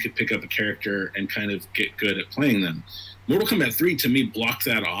anyone could pick up a character and kind of get good at playing them. Mortal Kombat 3, to me, blocked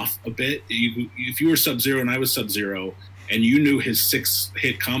that off a bit. If you were Sub-Zero and I was Sub-Zero, and you knew his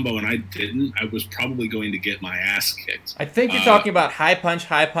 6-hit combo and I didn't, I was probably going to get my ass kicked. I think you're talking about high punch,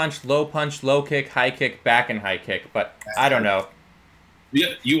 punch, low kick, high kick, back and high kick, but I don't know.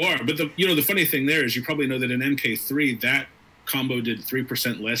 Yeah, you are. But the funny thing there is you probably know that in MK3, that combo did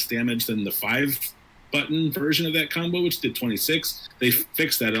 3% less damage than the 5-button version of that combo, which did 26. They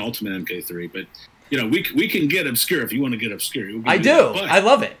fixed that in Ultimate MK3. But, you know, we can get obscure if you want to get obscure. I do. I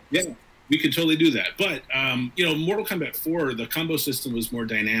love it. Yeah. We could totally do that. But, you know, Mortal Kombat 4, the combo system was more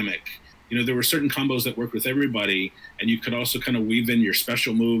dynamic. You know, there were certain combos that worked with everybody, and you could also kind of weave in your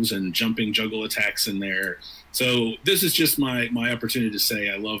special moves and jumping juggle attacks in there. So this is just my opportunity to say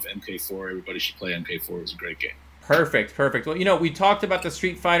I love MK4. Everybody should play MK4. It was a great game. Perfect, perfect. Well, you know, we talked about the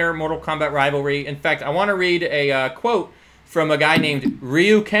Street Fighter Mortal Kombat rivalry. In fact, I want to read a quote from a guy named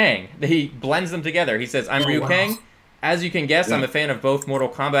Ryu Kang. He blends them together. He says, I'm Ryu Kang. As you can guess, I'm a fan of both Mortal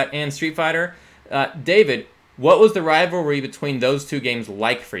Kombat and Street Fighter. David, what was the rivalry between those two games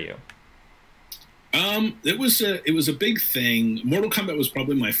like for you? It was a big thing. Mortal Kombat was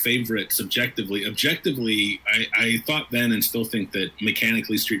probably my favorite subjectively. Objectively, I thought then and still think that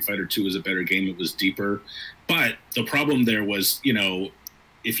mechanically Street Fighter 2 was a better game. It was deeper. But the problem there was, you know,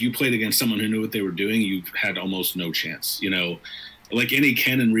 if you played against someone who knew what they were doing, you had almost no chance, you know. Like any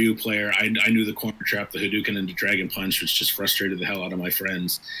Ken and Ryu player, I knew the corner trap, the Hadouken, and the Dragon Punch, which just frustrated the hell out of my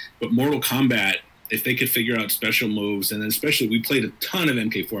friends. But Mortal Kombat, if they could figure out special moves, and especially we played a ton of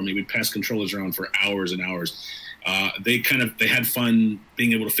MK4. I mean, we'd pass controllers around for hours and hours. They had fun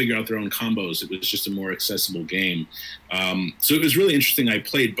being able to figure out their own combos. It was just a more accessible game. So it was really interesting. I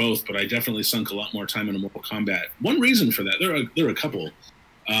played both, but I definitely sunk a lot more time into Mortal Kombat. One reason for that, there are a couple.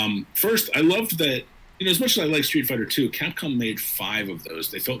 First, I loved that. You know, as much as I like Street Fighter 2, Capcom made 5 of those.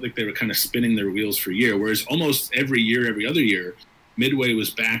 They felt like they were kind of spinning their wheels for a year, whereas almost every year, every other year, Midway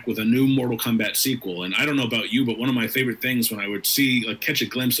was back with a new Mortal Kombat sequel. And I don't know about you, but one of my favorite things when I would catch a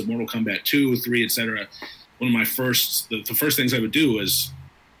glimpse of Mortal Kombat 2, 3, etc., one of my the first things I would do was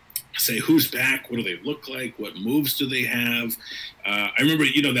say, who's back? What do they look like? What moves do they have? I remember,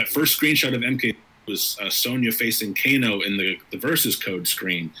 you know, that first screenshot of MK was Sonya facing Kano in the Versus Code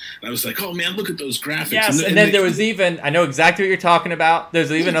screen. And I was like, oh man, look at those graphics. Yes, and then there was even, I know exactly what you're talking about,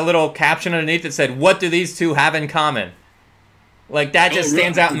 there's even a little caption underneath that said, what do these two have in common? Like, that just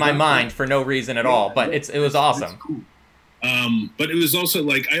stands out in my mind for no reason at all, but it was awesome. Cool. But it was also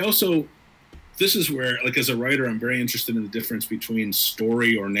like, this is where, like, as a writer, I'm very interested in the difference between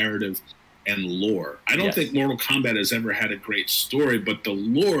story or narrative and lore. I don't think Mortal Kombat has ever had a great story, but the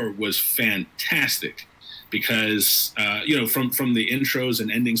lore was fantastic because, you know, from the intros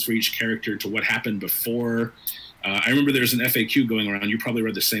and endings for each character to what happened before. I remember there's an FAQ going around. You probably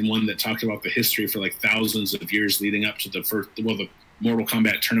read the same one that talked about the history for like thousands of years leading up to the Mortal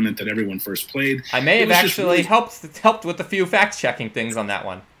Kombat tournament that everyone first played. I may have actually helped with a few fact-checking things on that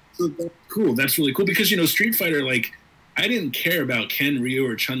one. So that's cool. That's really cool because, you know, Street Fighter, like, I didn't care about Ken, Ryu,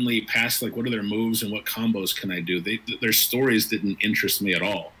 or Chun-Li past, like, what are their moves and what combos can I do? Their stories didn't interest me at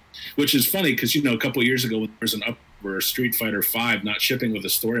all, which is funny because, you know, a couple of years ago when there was an up for Street Fighter 5 not shipping with a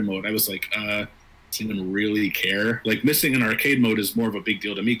story mode, I was like, does anyone really care? Like, missing an arcade mode is more of a big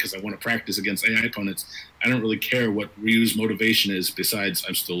deal to me because I want to practice against AI opponents. I don't really care what Ryu's motivation is besides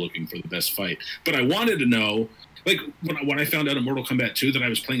I'm still looking for the best fight. But I wanted to know, like, when I found out in Mortal Kombat 2 that I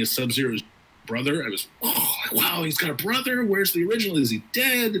was playing as Sub-Zero's brother, I was, oh, wow, he's got a brother. Where's the original? Is he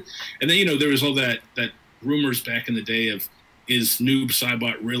dead? And then, you know, there was all that rumors back in the day of, is Noob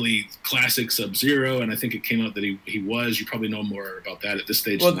Saibot really classic Sub-Zero? And I think it came out that he was. You probably know more about that at this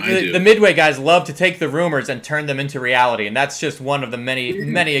stage than I do. The Midway guys love to take the rumors and turn them into reality, and that's just one of the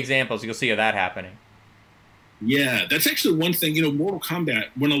many examples you'll see of that happening. Yeah, that's actually one thing. You know, Mortal Kombat,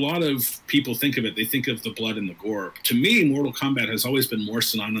 when a lot of people think of it, they think of the blood and the gore. To me, Mortal Kombat has always been more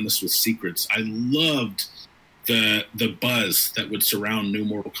synonymous with secrets. I loved the buzz that would surround new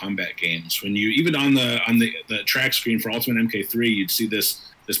Mortal Kombat games. When you, even on the track screen for Ultimate MK3, you'd see this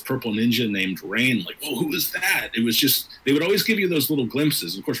purple ninja named Rain. Like, whoa, who is that? It was just, they would always give you those little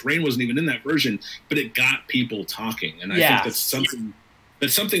glimpses. Of course, Rain wasn't even in that version, but it got people talking. And I think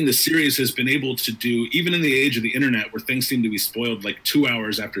that's something the series has been able to do, even in the age of the internet, where things seem to be spoiled like 2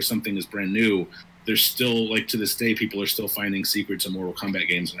 hours after something is brand new. There's still, like, to this day, people are still finding secrets in Mortal Kombat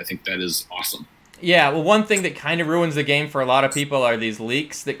games, and I think that is awesome. Yeah, well, one thing that kind of ruins the game for a lot of people are these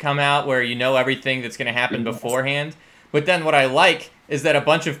leaks that come out where you know everything that's going to happen beforehand. But then what I like is that a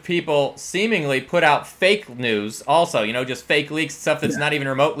bunch of people seemingly put out fake news also, you know, just fake leaks, stuff that's not even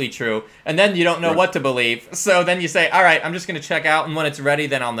remotely true. And then you don't know what to believe. So then you say, all right, I'm just going to check out, and when it's ready,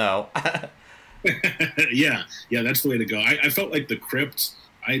 then I'll know. Yeah, that's the way to go. I felt like the crypt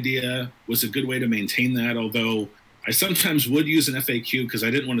idea was a good way to maintain that, although I sometimes would use an FAQ because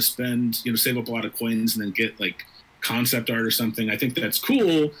I didn't want to spend, save up a lot of coins and then get like concept art or something. I think that's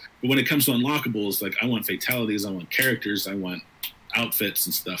cool, but when it comes to unlockables, like I want fatalities, I want characters, I want outfits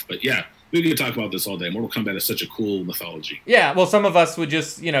and stuff. But yeah, we could talk about this all day. Mortal Kombat is such a cool mythology. Yeah, well, some of us would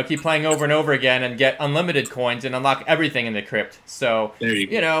just, keep playing over and over again and get unlimited coins and unlock everything in the crypt. So, there you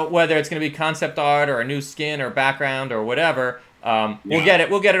go. Whether it's going to be concept art or a new skin or background or whatever, we'll get it.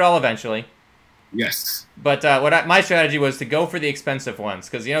 We'll get it all eventually. Yes. But my strategy was to go for the expensive ones,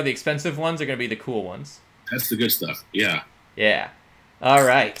 because, the expensive ones are going to be the cool ones. That's the good stuff. Yeah. Yeah. All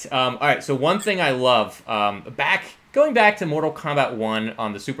right. So one thing I love, going back to Mortal Kombat 1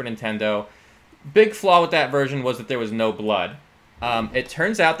 on the Super Nintendo, big flaw with that version was that there was no blood. It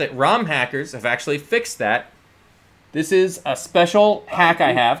turns out that ROM hackers have actually fixed that. This is a special hack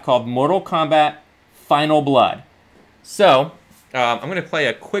I have called Mortal Kombat Final Blood. So, I'm going to play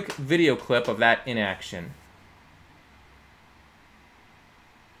a quick video clip of that in action.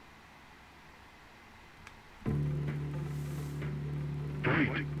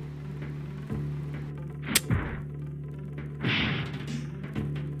 Fight.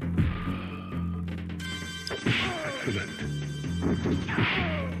 Excellent.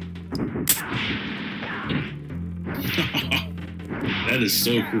 That is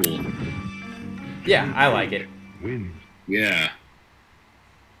so cool. Yeah, I like it. Wins. Yeah.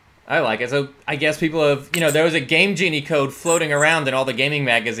 I like it. So I guess people have, there was a Game Genie code floating around in all the gaming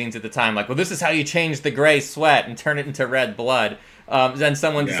magazines at the time. Like, well, this is how you change the gray sweat and turn it into red blood. Then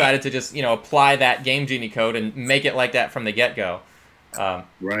someone decided to just, apply that Game Genie code and make it like that from the get-go.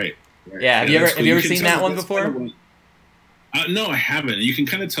 Right. Yeah. Have you ever seen that one before? No, I haven't. You can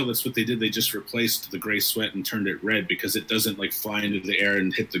kind of tell that's what they did. They just replaced the gray sweat and turned it red because it doesn't like fly into the air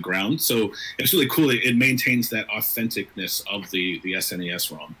and hit the ground. So it's really cool. It maintains that authenticness of the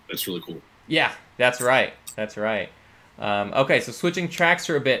SNES ROM. That's really cool. Yeah, that's right. That's right. Okay, so switching tracks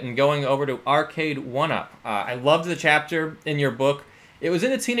for a bit and going over to Arcade1Up. I loved the chapter in your book. It was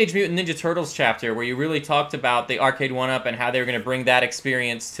in the Teenage Mutant Ninja Turtles chapter where you really talked about the Arcade1Up and how they were going to bring that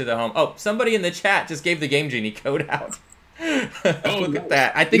experience to the home. Oh, somebody in the chat just gave the Game Genie code out. Look at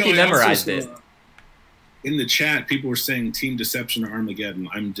that. I think he memorized it. In the chat, people were saying Team Deception or Armageddon.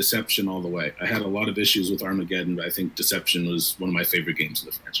 I'm Deception all the way. I had a lot of issues with Armageddon, but I think Deception was one of my favorite games of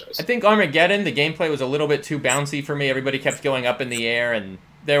the franchise. I think Armageddon, the gameplay was a little bit too bouncy for me. Everybody kept going up in the air, and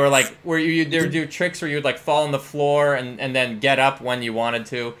they were like, they would do tricks where you would like fall on the floor and then get up when you wanted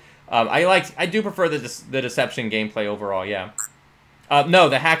to. I do prefer the Deception gameplay overall, yeah. No,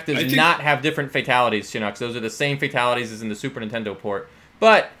 the hack does not have different fatalities, Chinox. Those are the same fatalities as in the Super Nintendo port.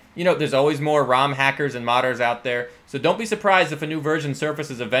 But, there's always more ROM hackers and modders out there, so don't be surprised if a new version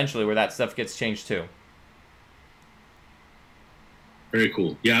surfaces eventually where that stuff gets changed too. Very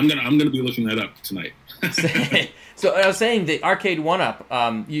cool. Yeah, I'm gonna be looking that up tonight. So I was saying the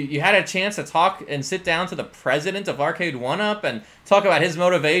Arcade1Up, you had a chance to talk and sit down to the president of Arcade1Up and talk about his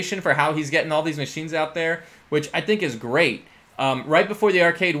motivation for how he's getting all these machines out there, which I think is great. Right before the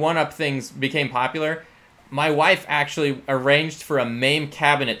Arcade1Up things became popular, my wife actually arranged for a MAME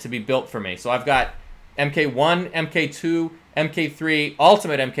cabinet to be built for me. So I've got MK1, MK2, MK3,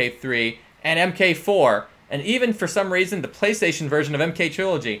 Ultimate MK3, and MK4, and even for some reason the PlayStation version of MK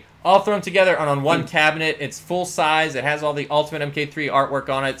Trilogy, all thrown together on one cabinet. It's full size. It has all the Ultimate MK3 artwork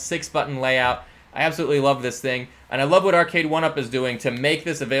on it, 6-button layout. I absolutely love this thing, and I love what Arcade1Up is doing to make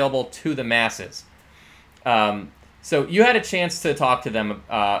this available to the masses. So you had a chance to talk to them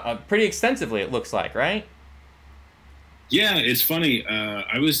pretty extensively, it looks like, right? Yeah, it's funny.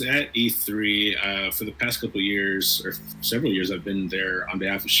 I was at E3 for the past couple of years, or several years. I've been there on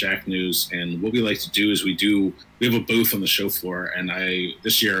behalf of Shack News, and what we like to do is we have a booth on the show floor, and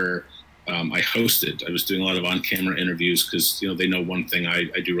this year I hosted. I was doing a lot of on-camera interviews because they know one thing I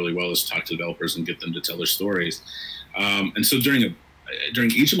do really well is talk to developers and get them to tell their stories. And so during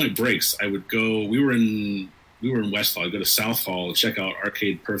each of my breaks, I would go. We were in West Hall. I'd go to South Hall, check out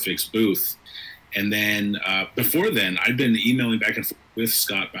Arcade Perfect's booth. And then before then, I'd been emailing back and forth with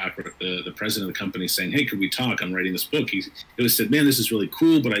Scott Backer, the president of the company, saying, hey, could we talk? I'm writing this book. He said, man, this is really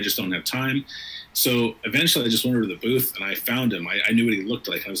cool, but I just don't have time. So eventually I just went over to the booth and I found him. I knew what he looked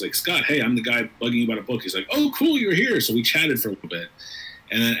like. I was like, Scott, hey, I'm the guy bugging you about a book. He's like, oh, cool, you're here. So we chatted for a little bit.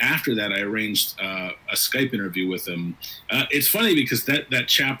 And then after that, I arranged a Skype interview with him. It's funny because that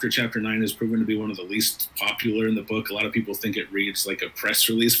chapter 9, has proven to be one of the least popular in the book. A lot of people think it reads like a press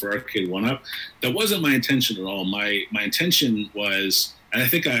release for Arcade1Up. That wasn't my intention at all. My intention was, and I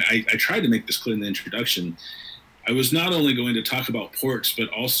think I tried to make this clear in the introduction, I was not only going to talk about ports, but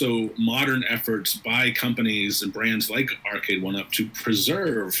also modern efforts by companies and brands like Arcade1Up to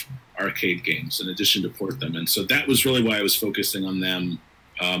preserve arcade games in addition to port them. And so that was really why I was focusing on them,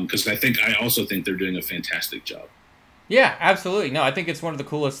 because I also think they're doing a fantastic job. Yeah, absolutely. No, I think it's one of the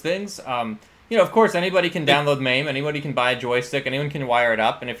coolest things. You know, of course, anybody can download MAME, anybody can buy a joystick, anyone can wire it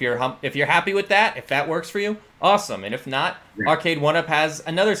up, and if you're happy with that, if that works for you, awesome. And if not, Arcade1Up has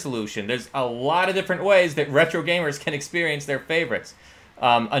another solution. There's a lot of different ways that retro gamers can experience their favorites.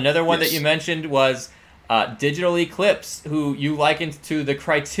 Another one that you mentioned was Digital Eclipse, who you likened to the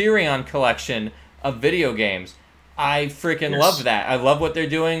Criterion collection of video games. I freaking love that. I love what they're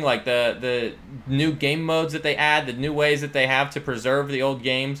doing, like the new game modes that they add, the new ways that they have to preserve the old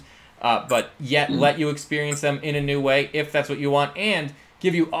games, but yet let you experience them in a new way if that's what you want, and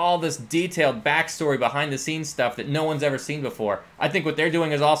give you all this detailed backstory behind the scenes stuff that no one's ever seen before. I think what they're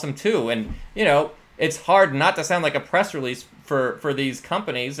doing is awesome too, and you know, it's hard not to sound like a press release for these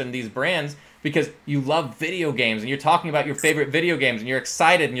companies and these brands, because you love video games and you're talking about your favorite video games and you're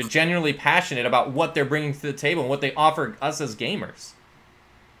excited and you're genuinely passionate about what they're bringing to the table and what they offer us as gamers.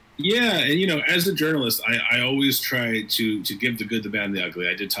 Yeah, and you know, as a journalist, I always try to give the good, the bad, and the ugly.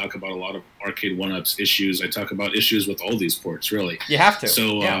 I did talk about a lot of Arcade1Up's issues. I talk about issues with all these ports, really. You have to.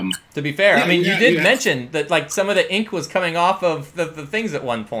 So, to be fair, I mean, you did mention that like some of the ink was coming off of the things at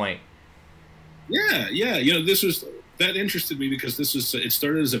one point. Yeah. You know, that interested me because it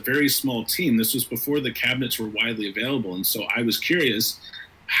started as a very small team. This was before the cabinets were widely available, and so I was curious,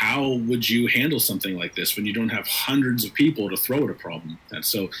 how would you handle something like this when you don't have hundreds of people to throw at a problem? And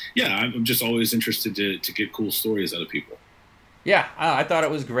so, yeah, I'm just always interested to get cool stories out of people. Yeah, I thought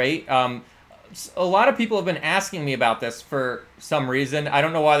it was great. A lot of people have been asking me about this for some reason. I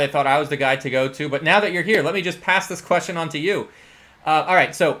don't know why they thought I was the guy to go to, but now that you're here, let me just pass this question on to you. All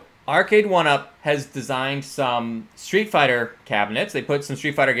right, so Arcade1Up has designed some Street Fighter cabinets. They put some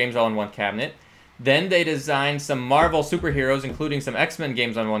Street Fighter games all in one cabinet. Then they designed some Marvel superheroes, including some X-Men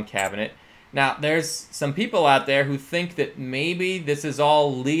games on one cabinet. Now, there's some people out there who think that maybe this is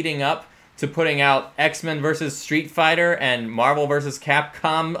all leading up to putting out X-Men versus Street Fighter and Marvel versus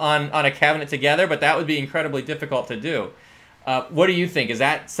Capcom on a cabinet together, but that would be incredibly difficult to do. What do you think? Is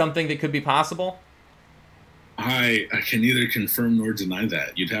that something that could be possible? I can neither confirm nor deny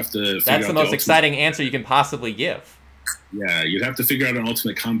that. You'd have to figure That's the most exciting answer you can possibly give. Yeah, you'd have to figure out an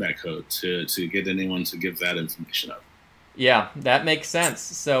Ultimate Combat code to get anyone to give that information up. Yeah, that makes sense.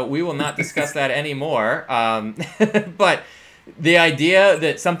 So we will not discuss that anymore. But the idea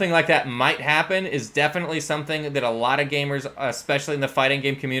that something like that might happen is definitely something that a lot of gamers, especially in the fighting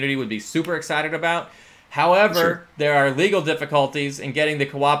game community, would be super excited about. However, there are legal difficulties in getting the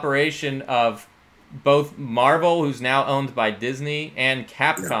cooperation of both Marvel, who's now owned by Disney, and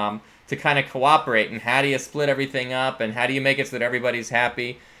Capcom to kind of cooperate. And how do you split everything up, and how do you make it so that everybody's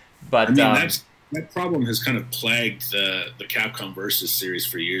happy? But I mean, that problem has kind of plagued the Capcom Versus series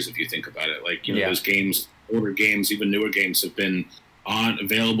for years, if you think about it. Like, you know, those games, older games, even newer games, have been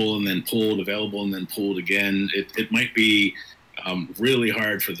available and then pulled, available and then pulled again. It might be really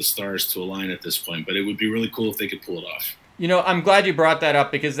hard for the stars to align at this point, but it would be really cool if they could pull it off. You know, I'm glad you brought that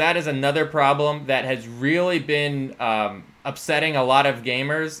up, because that is another problem that has really been upsetting a lot of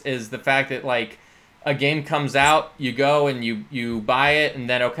gamers, is the fact that, like, a game comes out, you go and you buy it, and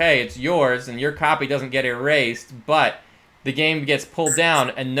then, okay, it's yours, and your copy doesn't get erased, but the game gets pulled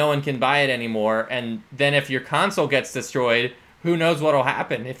down and no one can buy it anymore, and then if your console gets destroyed, who knows what will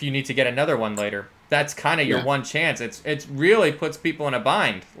happen if you need to get another one later. That's kind of your one chance. It really puts people in a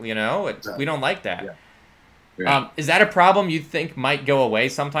bind, you know? We don't like that. Is that a problem you think might go away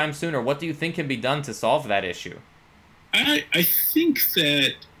sometime soon, or what do you think can be done to solve that issue? I think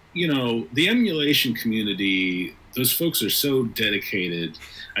that, you know, the emulation community, those folks are so dedicated.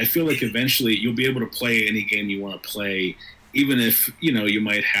 I feel like eventually you'll be able to play any game you want to play, even if, you know, you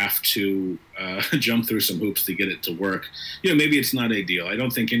might have to jump through some hoops to get it to work. You know, maybe it's not ideal. I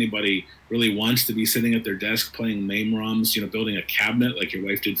don't think anybody really wants to be sitting at their desk playing MAME ROMs. You know, building a cabinet like your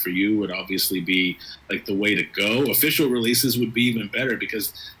wife did for you would obviously be like the way to go. Official releases would be even better,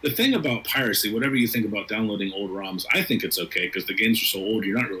 because the thing about piracy, whatever you think about downloading old ROMs, I think it's okay because the games are so old,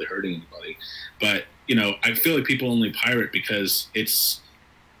 you're not really hurting anybody. But, you know, I feel like people only pirate because it's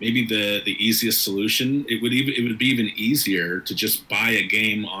maybe the easiest solution. It would be even easier to just buy a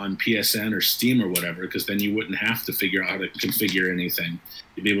game on PSN or Steam or whatever, because then you wouldn't have to figure out how to configure anything.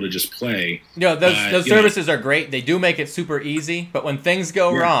 You'd be able to just play. Those services are great. They do make it super easy, but when things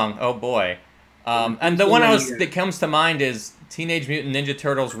go wrong, oh boy. And the one that comes to mind is Teenage Mutant Ninja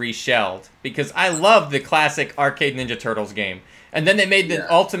Turtles Reshelled, because I love the classic arcade Ninja Turtles game. And then they made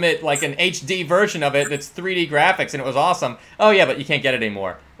the ultimate, like an HD version of it that's 3D graphics, and it was awesome. Oh yeah, but you can't get it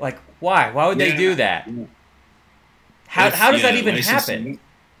anymore. Like, why? Why would they do that? How does that even happen?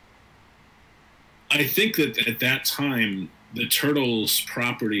 I think that at that time, the Turtles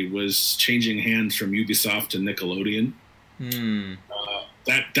property was changing hands from Ubisoft to Nickelodeon.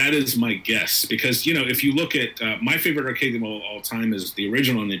 That is my guess, because if you look at my favorite arcade game of all time is the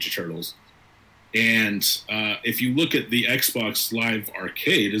original Ninja Turtles, and if you look at the Xbox Live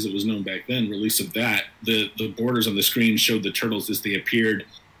Arcade, as it was known back then, release of that, the borders on the screen showed the Turtles as they appeared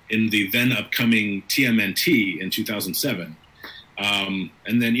in the then upcoming TMNT in 2007. And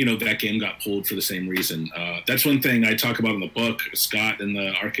then, that game got pulled for the same reason. That's one thing I talk about in the book. Scott and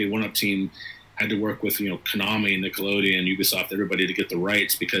the Arcade1Up team had to work with, Konami, Nickelodeon, Ubisoft, everybody to get the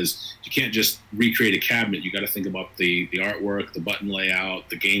rights, because you can't just recreate a cabinet. You got to think about the artwork, the button layout,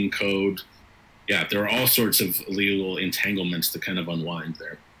 the game code. Yeah, there are all sorts of legal entanglements to kind of unwind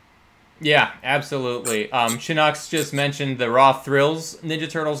there. Yeah, absolutely. Chinox just mentioned the Raw Thrills Ninja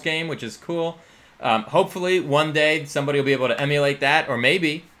Turtles game, which is cool. Hopefully, one day somebody will be able to emulate that, or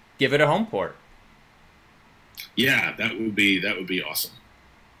maybe give it a home port. Yeah, that would be awesome.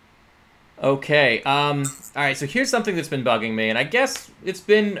 Okay. All right. So here's something that's been bugging me, and I guess it's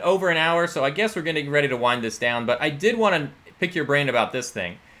been over an hour, so I guess we're getting ready to wind this down. But I did want to pick your brain about this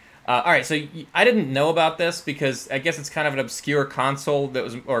thing. All right. So I didn't know about this because I guess it's kind of an obscure console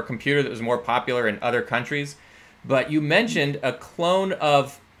or computer that was more popular in other countries. But you mentioned a clone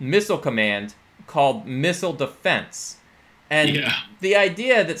of Missile Command called Missile Defense, and the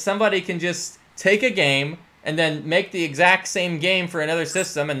idea that somebody can just take a game and then make the exact same game for another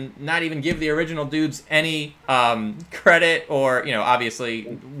system and not even give the original dudes any credit, or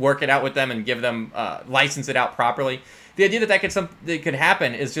obviously work it out with them and give them license it out properly. The idea that could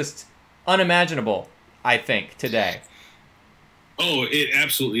happen is just unimaginable, I think, today. Oh, it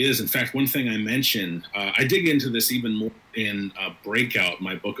absolutely is. In fact, one thing I mentioned, I dig into this even more in Breakout,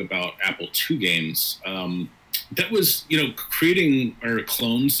 my book about Apple II games. That was, creating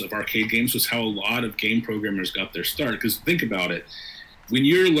clones of arcade games was how a lot of game programmers got their start. Because think about it, when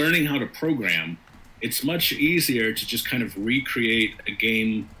you're learning how to program, it's much easier to just kind of recreate a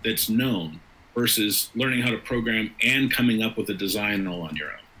game that's known versus learning how to program and coming up with a design all on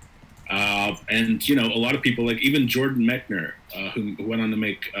your own. And a lot of people, like even Jordan Mechner, who went on to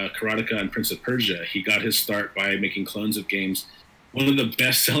make Craddock and Prince of Persia, he got his start by making clones of games. One of the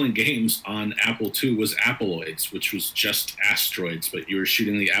best-selling games on Apple II was Appleoids, which was just asteroids, but you were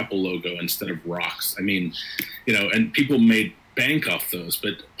shooting the Apple logo instead of rocks. I mean, and people made bank off those,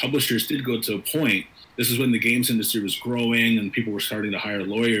 but publishers did go to a point. This is when the games industry was growing and people were starting to hire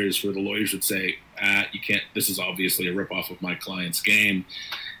lawyers, where the lawyers would say, you can't, this is obviously a ripoff of my client's game.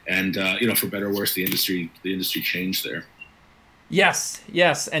 And, for better or worse, the industry changed there. Yes.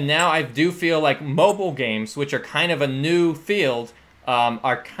 And now I do feel like mobile games, which are kind of a new field,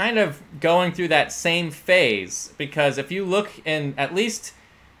 are kind of going through that same phase. Because if you look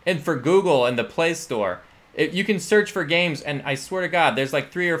for Google and the Play Store, you can search for games, and I swear to God, there's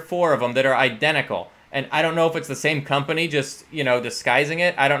like 3 or 4 of them that are identical. And I don't know if it's the same company just, disguising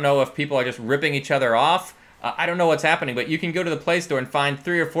it. I don't know if people are just ripping each other off. I don't know what's happening, but you can go to the Play Store and find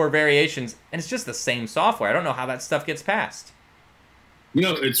 3 or 4 variations, and it's just the same software. I don't know how that stuff gets passed.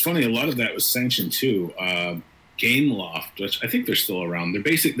 It's funny. A lot of that was sanctioned too. Gameloft, which I think they're still around. They're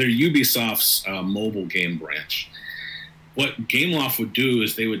Ubisoft's mobile game branch. What Gameloft would do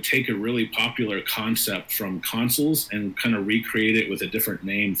is they would take a really popular concept from consoles and kind of recreate it with a different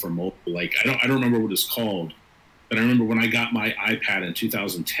name for mobile. Like I don't remember what it's called, but I remember when I got my iPad in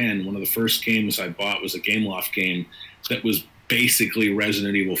 2010, one of the first games I bought was a Gameloft game that was basically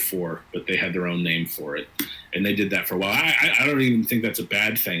Resident Evil 4, but they had their own name for it. And they did that for a while. I don't even think that's a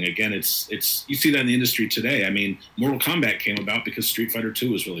bad thing. Again, it's you see that in the industry today. I mean, Mortal Kombat came about because Street Fighter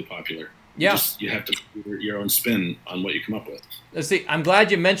 2 was really popular. Yeah. You have to put your own spin on what you come up with. Let's see, I'm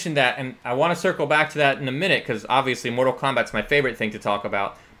glad you mentioned that, and I want to circle back to that in a minute, because obviously Mortal Kombat's my favorite thing to talk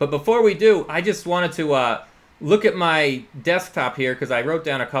about. But before we do, I just wanted to look at my desktop here, because I wrote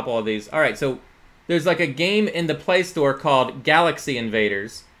down a couple of these. All right, so there's like a game in the Play Store called Galaxy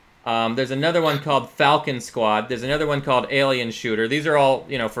Invaders. There's another one called Falcon Squad. There's another one called Alien Shooter. These are all,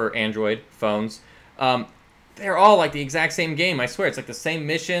 for Android phones. they're all like the exact same game. I swear, it's like the same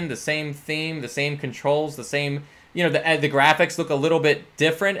mission, the same theme, the same controls, the same. You know, the graphics look a little bit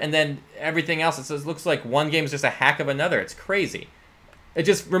different, and then everything else, it looks like one game is just a hack of another. It's crazy. It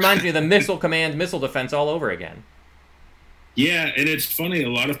just reminds me of the missile command, missile defense all over again. Yeah, and it's funny, a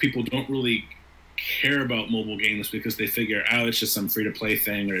lot of people don't really care about mobile games because they figure, oh, it's just some free-to-play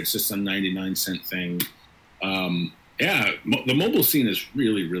thing or it's just some 99-cent thing. Yeah, the mobile scene is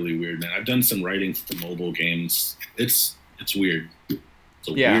really, really weird, man. I've done some writing for mobile games. It's weird. It's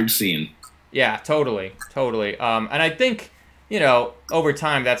a weird scene. Yeah, totally. And I think, you know, over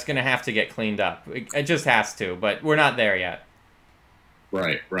time that's going to have to get cleaned up. It just has to, but we're not there yet.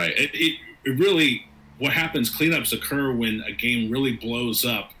 Right. It really, what happens, cleanups occur when a game really blows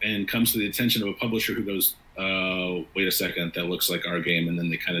up and comes to the attention of a publisher who goes, wait a second, that looks like our game, and then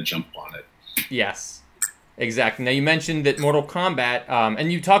they kind of jump on it. Yes, exactly. Now, you mentioned that Mortal Kombat,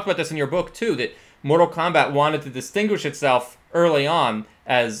 and you talked about this in your book, too, that Mortal Kombat wanted to distinguish itself early on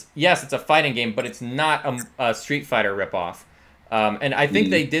as, yes, it's a fighting game, but it's not a Street Fighter ripoff. And I think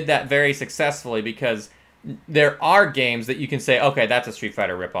they did that very successfully because there are games that you can say, okay, that's a Street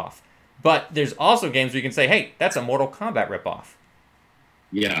Fighter ripoff. But there's also games where you can say, hey, that's a Mortal Kombat ripoff.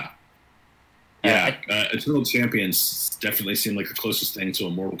 Yeah. Yeah, Eternal Champions definitely seemed like the closest thing to a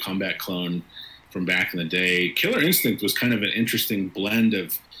Mortal Kombat clone from back in the day. Killer Instinct was kind of an interesting blend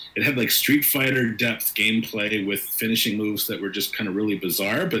of, it had like Street Fighter depth gameplay with finishing moves that were just kind of really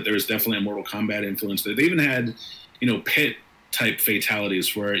bizarre, but there was definitely a Mortal Kombat influence there. They even had, you know, pit type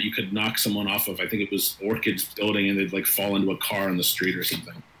fatalities where you could knock someone off of, I think it was Orchid's building, and they'd like fall into a car on the street or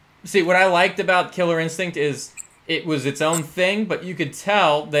something. See, what I liked about Killer Instinct is it was its own thing, but you could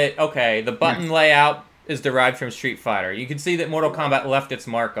tell that, okay, the button layout is derived from Street Fighter. You could see that Mortal Kombat left its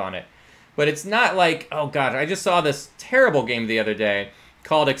mark on it. But it's not like, oh god, I just saw this terrible game the other day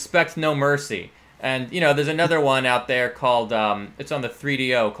called Expect No Mercy. And, you know, there's another one out there called, it's on the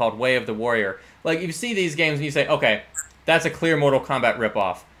 3DO, called Way of the Warrior. Like, you see these games and you say, okay, that's a clear Mortal Kombat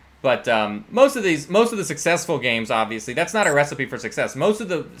ripoff. But most of the successful games, obviously, that's not a recipe for success. Most of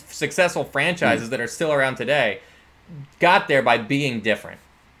the successful franchises that are still around today got there by being different,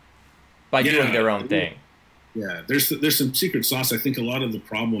 by doing their own thing. Yeah, there's some secret sauce. I think a lot of the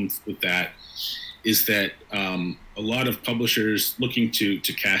problem with that is that a lot of publishers looking to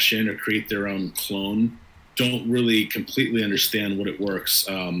cash in or create their own clone don't really completely understand what it works.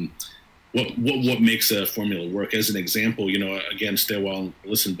 What makes a formula work. As an example, you know, again, Stay Well and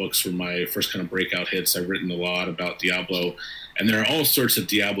Listen books were my first kind of breakout hits. I've written a lot about Diablo, and there are all sorts of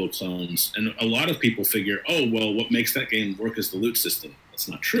Diablo clones. And a lot of people figure, oh, well, what makes that game work is the loot system. That's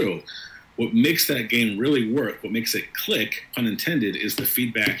not true. What makes that game really work, what makes it click, pun intended, is the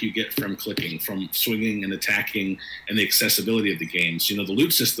feedback you get from clicking, from swinging and attacking, and the accessibility of the games. You know, the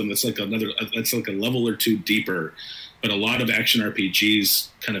loot system, that's like a level or two deeper. But a lot of action RPGs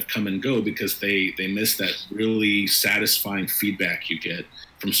kind of come and go because they miss that really satisfying feedback you get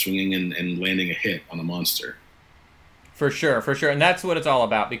from swinging and landing a hit on a monster. For sure. And that's what it's all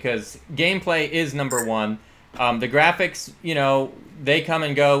about, because gameplay is number one. The graphics, you know, they come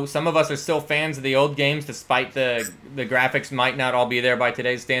and go. Some of us are still fans of the old games, despite the graphics might not all be there by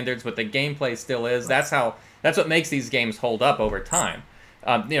today's standards, but the gameplay still is. That's what makes these games hold up over time.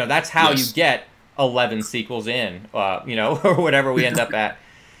 You know, that's how you get 11 sequels in, you know, or whatever we end up at.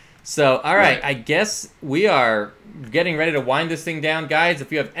 So, all right, I guess we are getting ready to wind this thing down. Guys,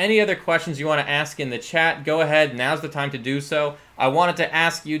 if you have any other questions you want to ask in the chat, go ahead. Now's the time to do so. I wanted to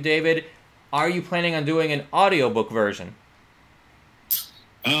ask you, David, are you planning on doing an audiobook version?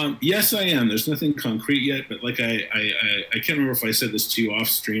 Yes, I am. There's nothing concrete yet, but like I can't remember if I said this to you off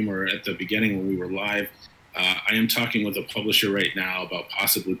stream or at the beginning when we were live. I am talking with a publisher right now about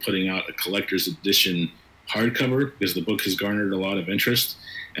possibly putting out a collector's edition hardcover because the book has garnered a lot of interest.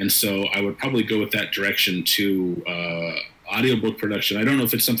 And so I would probably go with that direction to audiobook production. I don't know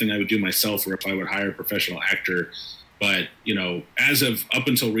if it's something I would do myself or if I would hire a professional actor. But, you know, as of up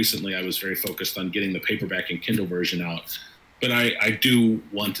until recently, I was very focused on getting the paperback and Kindle version out. But I do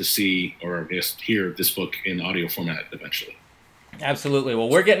want to see or I guess hear this book in audio format eventually. Absolutely. Well,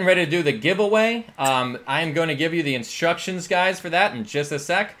 we're getting ready to do the giveaway. I am going to give you the instructions, guys, for that in just a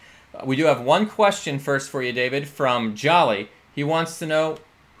sec. We do have one question first for you, David, from Jolly. He wants to know,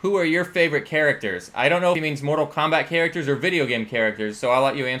 who are your favorite characters? I don't know if he means Mortal Kombat characters or video game characters, so I'll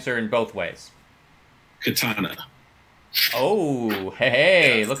let you answer in both ways. Katana. Oh,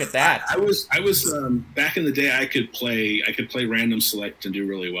 hey, look at that. I was back in the day. I could play random select and do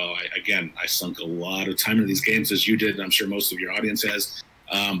really well. I sunk a lot of time into these games, as you did, and I'm sure most of your audience has.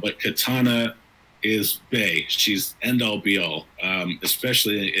 But Katana is Bay. She's end all be all,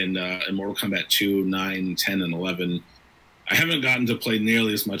 especially in Mortal Kombat 2, 9, 10, and 11. I haven't gotten to play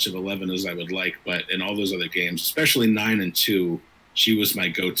nearly as much of 11 as I would like, but in all those other games, especially 9 and 2, she was my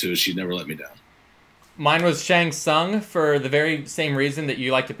go-to. She never let me down. Mine was Shang Tsung for the very same reason that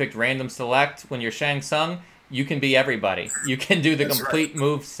you like to pick random select. When you're Shang Tsung, you can be everybody. You can do the complete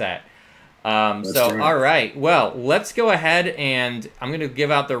move set. All right. Well, let's go ahead and I'm going to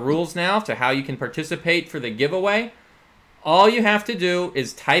give out the rules now to how you can participate for the giveaway. All you have to do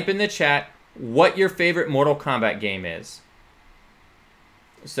is type in the chat what your favorite Mortal Kombat game is.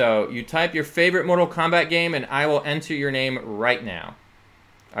 So you type your favorite Mortal Kombat game, and I will enter your name right now.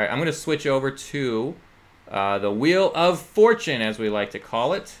 All right, I'm going to switch over to the Wheel of Fortune, as we like to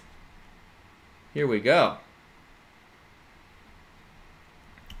call it. Here we go.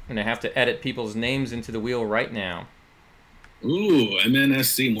 I'm going to have to edit people's names into the wheel right now. Ooh,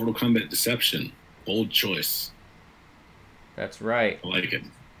 MNSC, Mortal Kombat Deception. Bold choice. That's right. I like it.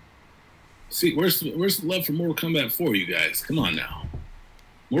 See, where's the love for Mortal Kombat 4, you guys? Come on now.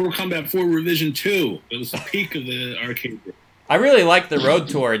 Mortal Kombat 4 Revision 2. It was the peak of the arcade. I really like the Road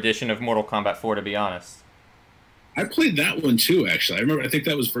Tour edition of Mortal Kombat 4, to be honest. I played that one too, actually. I think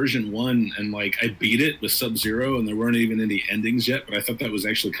that was version 1, and like I beat it with Sub-Zero, and there weren't even any endings yet, but I thought that was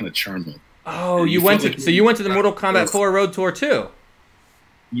actually kind of charming. Oh, you went to the Mortal Kombat 4 Road Tour too?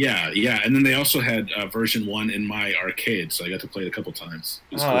 Yeah, and then they also had version 1 in my arcade, so I got to play it a couple times.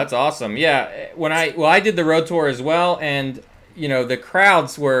 Oh, cool. That's awesome. Yeah, I did the Road Tour as well, and you know, the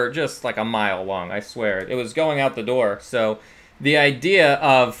crowds were just like a mile long, I swear. It was going out the door. So the idea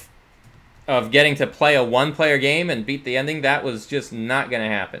of getting to play a one-player game and beat the ending, that was just not going to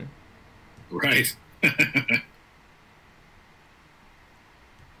happen. Right.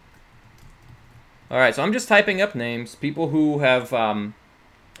 All right, so I'm just typing up names. People who have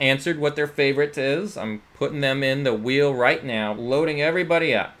answered what their favorite is. I'm putting them in the wheel right now, loading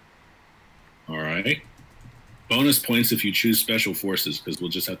everybody up. All right. Bonus points if you choose Special Forces, because we'll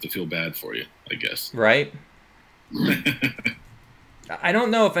just have to feel bad for you, I guess. Right? I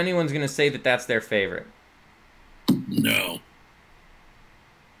don't know if anyone's going to say that that's their favorite. No.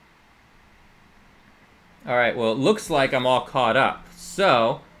 All right, well, it looks like I'm all caught up.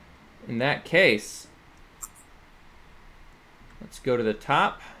 So, in that case, let's go to the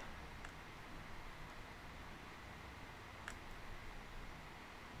top.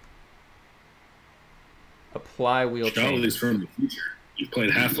 Apply wheel change. Charlie's from the future. You've played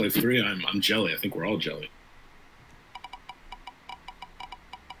Half-Life 3. I'm jelly. I think we're all jelly.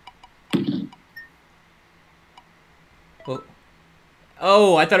 Well,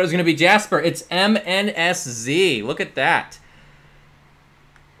 oh, I thought it was going to be Jasper. It's MNSZ. Look at that.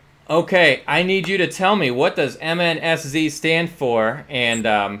 Okay, I need you to tell me, what does MNSZ stand for? And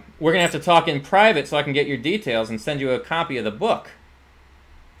we're going to have to talk in private so I can get your details and send you a copy of the book.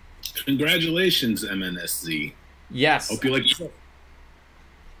 Congratulations, MNSZ. Yes. Hope you like it.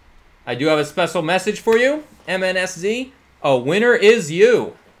 I do have a special message for you, MNSZ. A winner is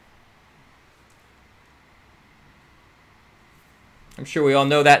you. I'm sure we all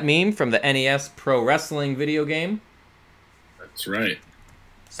know that meme from the NES Pro Wrestling video game. That's right.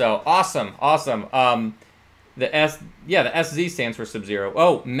 So, awesome, awesome. The SZ stands for Sub-Zero.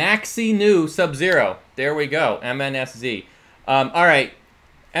 Oh, Maxi New Sub-Zero. There we go, MNSZ. All right,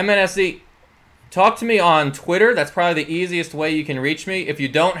 MNSZ, talk to me on Twitter. That's probably the easiest way you can reach me. If you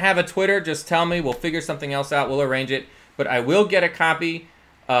don't have a Twitter, just tell me. We'll figure something else out. We'll arrange it. But I will get a copy.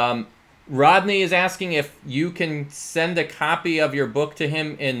 Rodney is asking if you can send a copy of your book to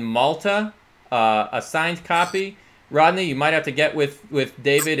him in Malta, a signed copy. Rodney, you might have to get with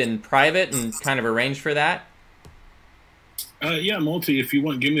David in private and kind of arrange for that. Yeah, Multi, if you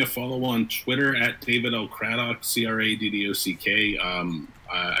want, give me a follow on Twitter at David L. Craddock, C-R-A-D-D-O-C-K.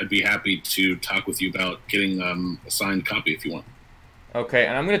 I'd be happy to talk with you about getting a signed copy if you want. Okay,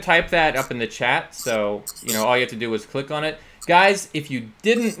 and I'm going to type that up in the chat, so you know all you have to do is click on it. Guys, if you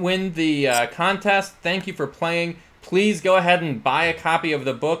didn't win the contest, thank you for playing. Please go ahead and buy a copy of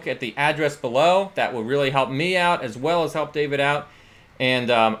the book at the address below. That will really help me out as well as help David out.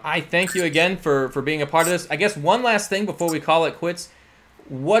 And I thank you again for being a part of this. I guess one last thing before we call it quits.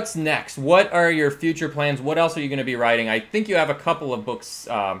 What's next? What are your future plans? What else are you going to be writing? I think you have a couple of books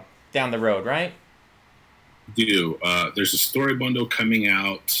down the road, right? I do. There's a story bundle coming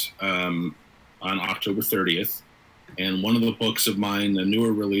out on October 30th. And one of the books of mine, a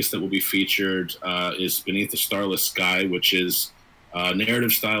newer release that will be featured, is Beneath the Starless Sky, which is a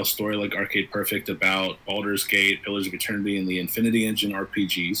narrative-style story like Arcade Perfect about Baldur's Gate, Pillars of Eternity, and the Infinity Engine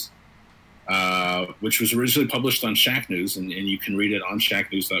RPGs, which was originally published on Shack News, and you can read it on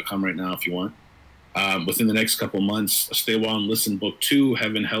shacknews.com right now if you want. within the next couple months. Stay While and Listen Book 2,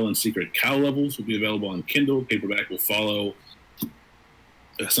 Heaven, Hell, and Secret Cow Levels will be available on Kindle. Paperback will follow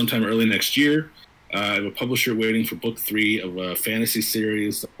sometime early next year. I have a publisher waiting for book 3 of a fantasy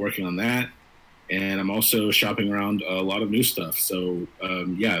series. I'm working on that. And I'm also shopping around a lot of new stuff. So,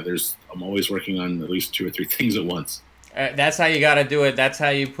 yeah, I'm always working on at least 2 or 3 things at once. That's how you got to do it. That's how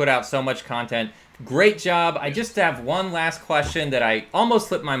you put out so much content. Great job. I just have one last question that I almost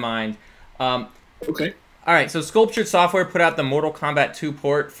slipped my mind. Okay. All right, so Sculptured Software put out the Mortal Kombat 2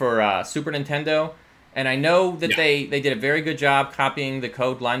 port for Super Nintendo. And I know that they did a very good job copying the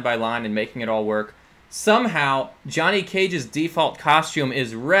code line by line and making it all work. Somehow, Johnny Cage's default costume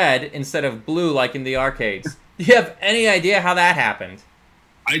is red instead of blue like in the arcades. Do you have any idea how that happened?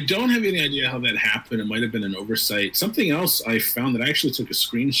 I don't have any idea how that happened. It might have been an oversight. Something else I found that I actually took a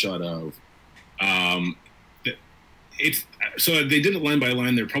screenshot of. So they did it line by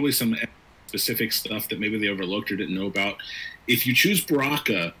line. There are probably some specific stuff that maybe they overlooked or didn't know about. If you choose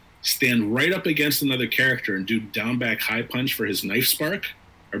Baraka, stand right up against another character and do down back high punch for his knife spark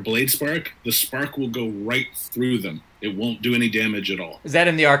or blade spark, the spark will go right through them. It won't do any damage at all. Is that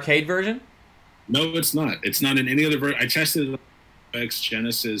in the arcade version? No, it's not. It's not in any other version. I tested it on X,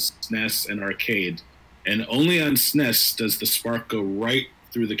 Genesis, SNES, and arcade, and only on SNES does the spark go right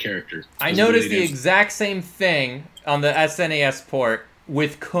through the character. I noticed the exact same thing on the SNES port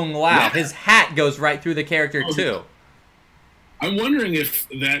with Kung Lao. Yeah. His hat goes right through the character too. I'm wondering if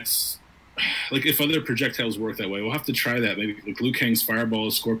that's like if other projectiles work that way. We'll have to try that. Maybe like Liu Kang's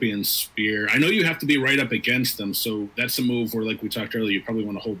fireball, Scorpion's spear. I know you have to be right up against them, so that's a move where, like we talked earlier, you probably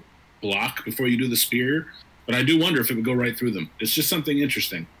want to hold block before you do the spear. But I do wonder if it would go right through them. It's just something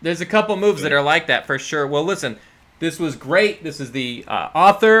interesting. There's a couple moves that are like that for sure. Well, listen, this was great. This is the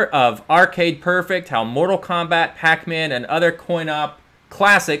author of Arcade Perfect, how Mortal Kombat, Pac-Man, and other coin-op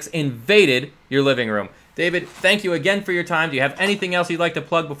classics invaded your living room. David, thank you again for your time. Do you have anything else you'd like to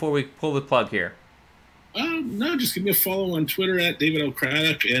plug before we pull the plug here? No, just give me a follow on Twitter at David L.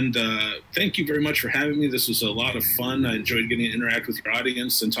 Craddock. And thank you very much for having me. This was a lot of fun. I enjoyed getting to interact with your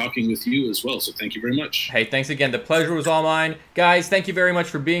audience and talking with you as well. So thank you very much. Hey, thanks again. The pleasure was all mine. Guys, thank you very much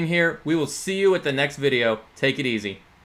for being here. We will see you at the next video. Take it easy.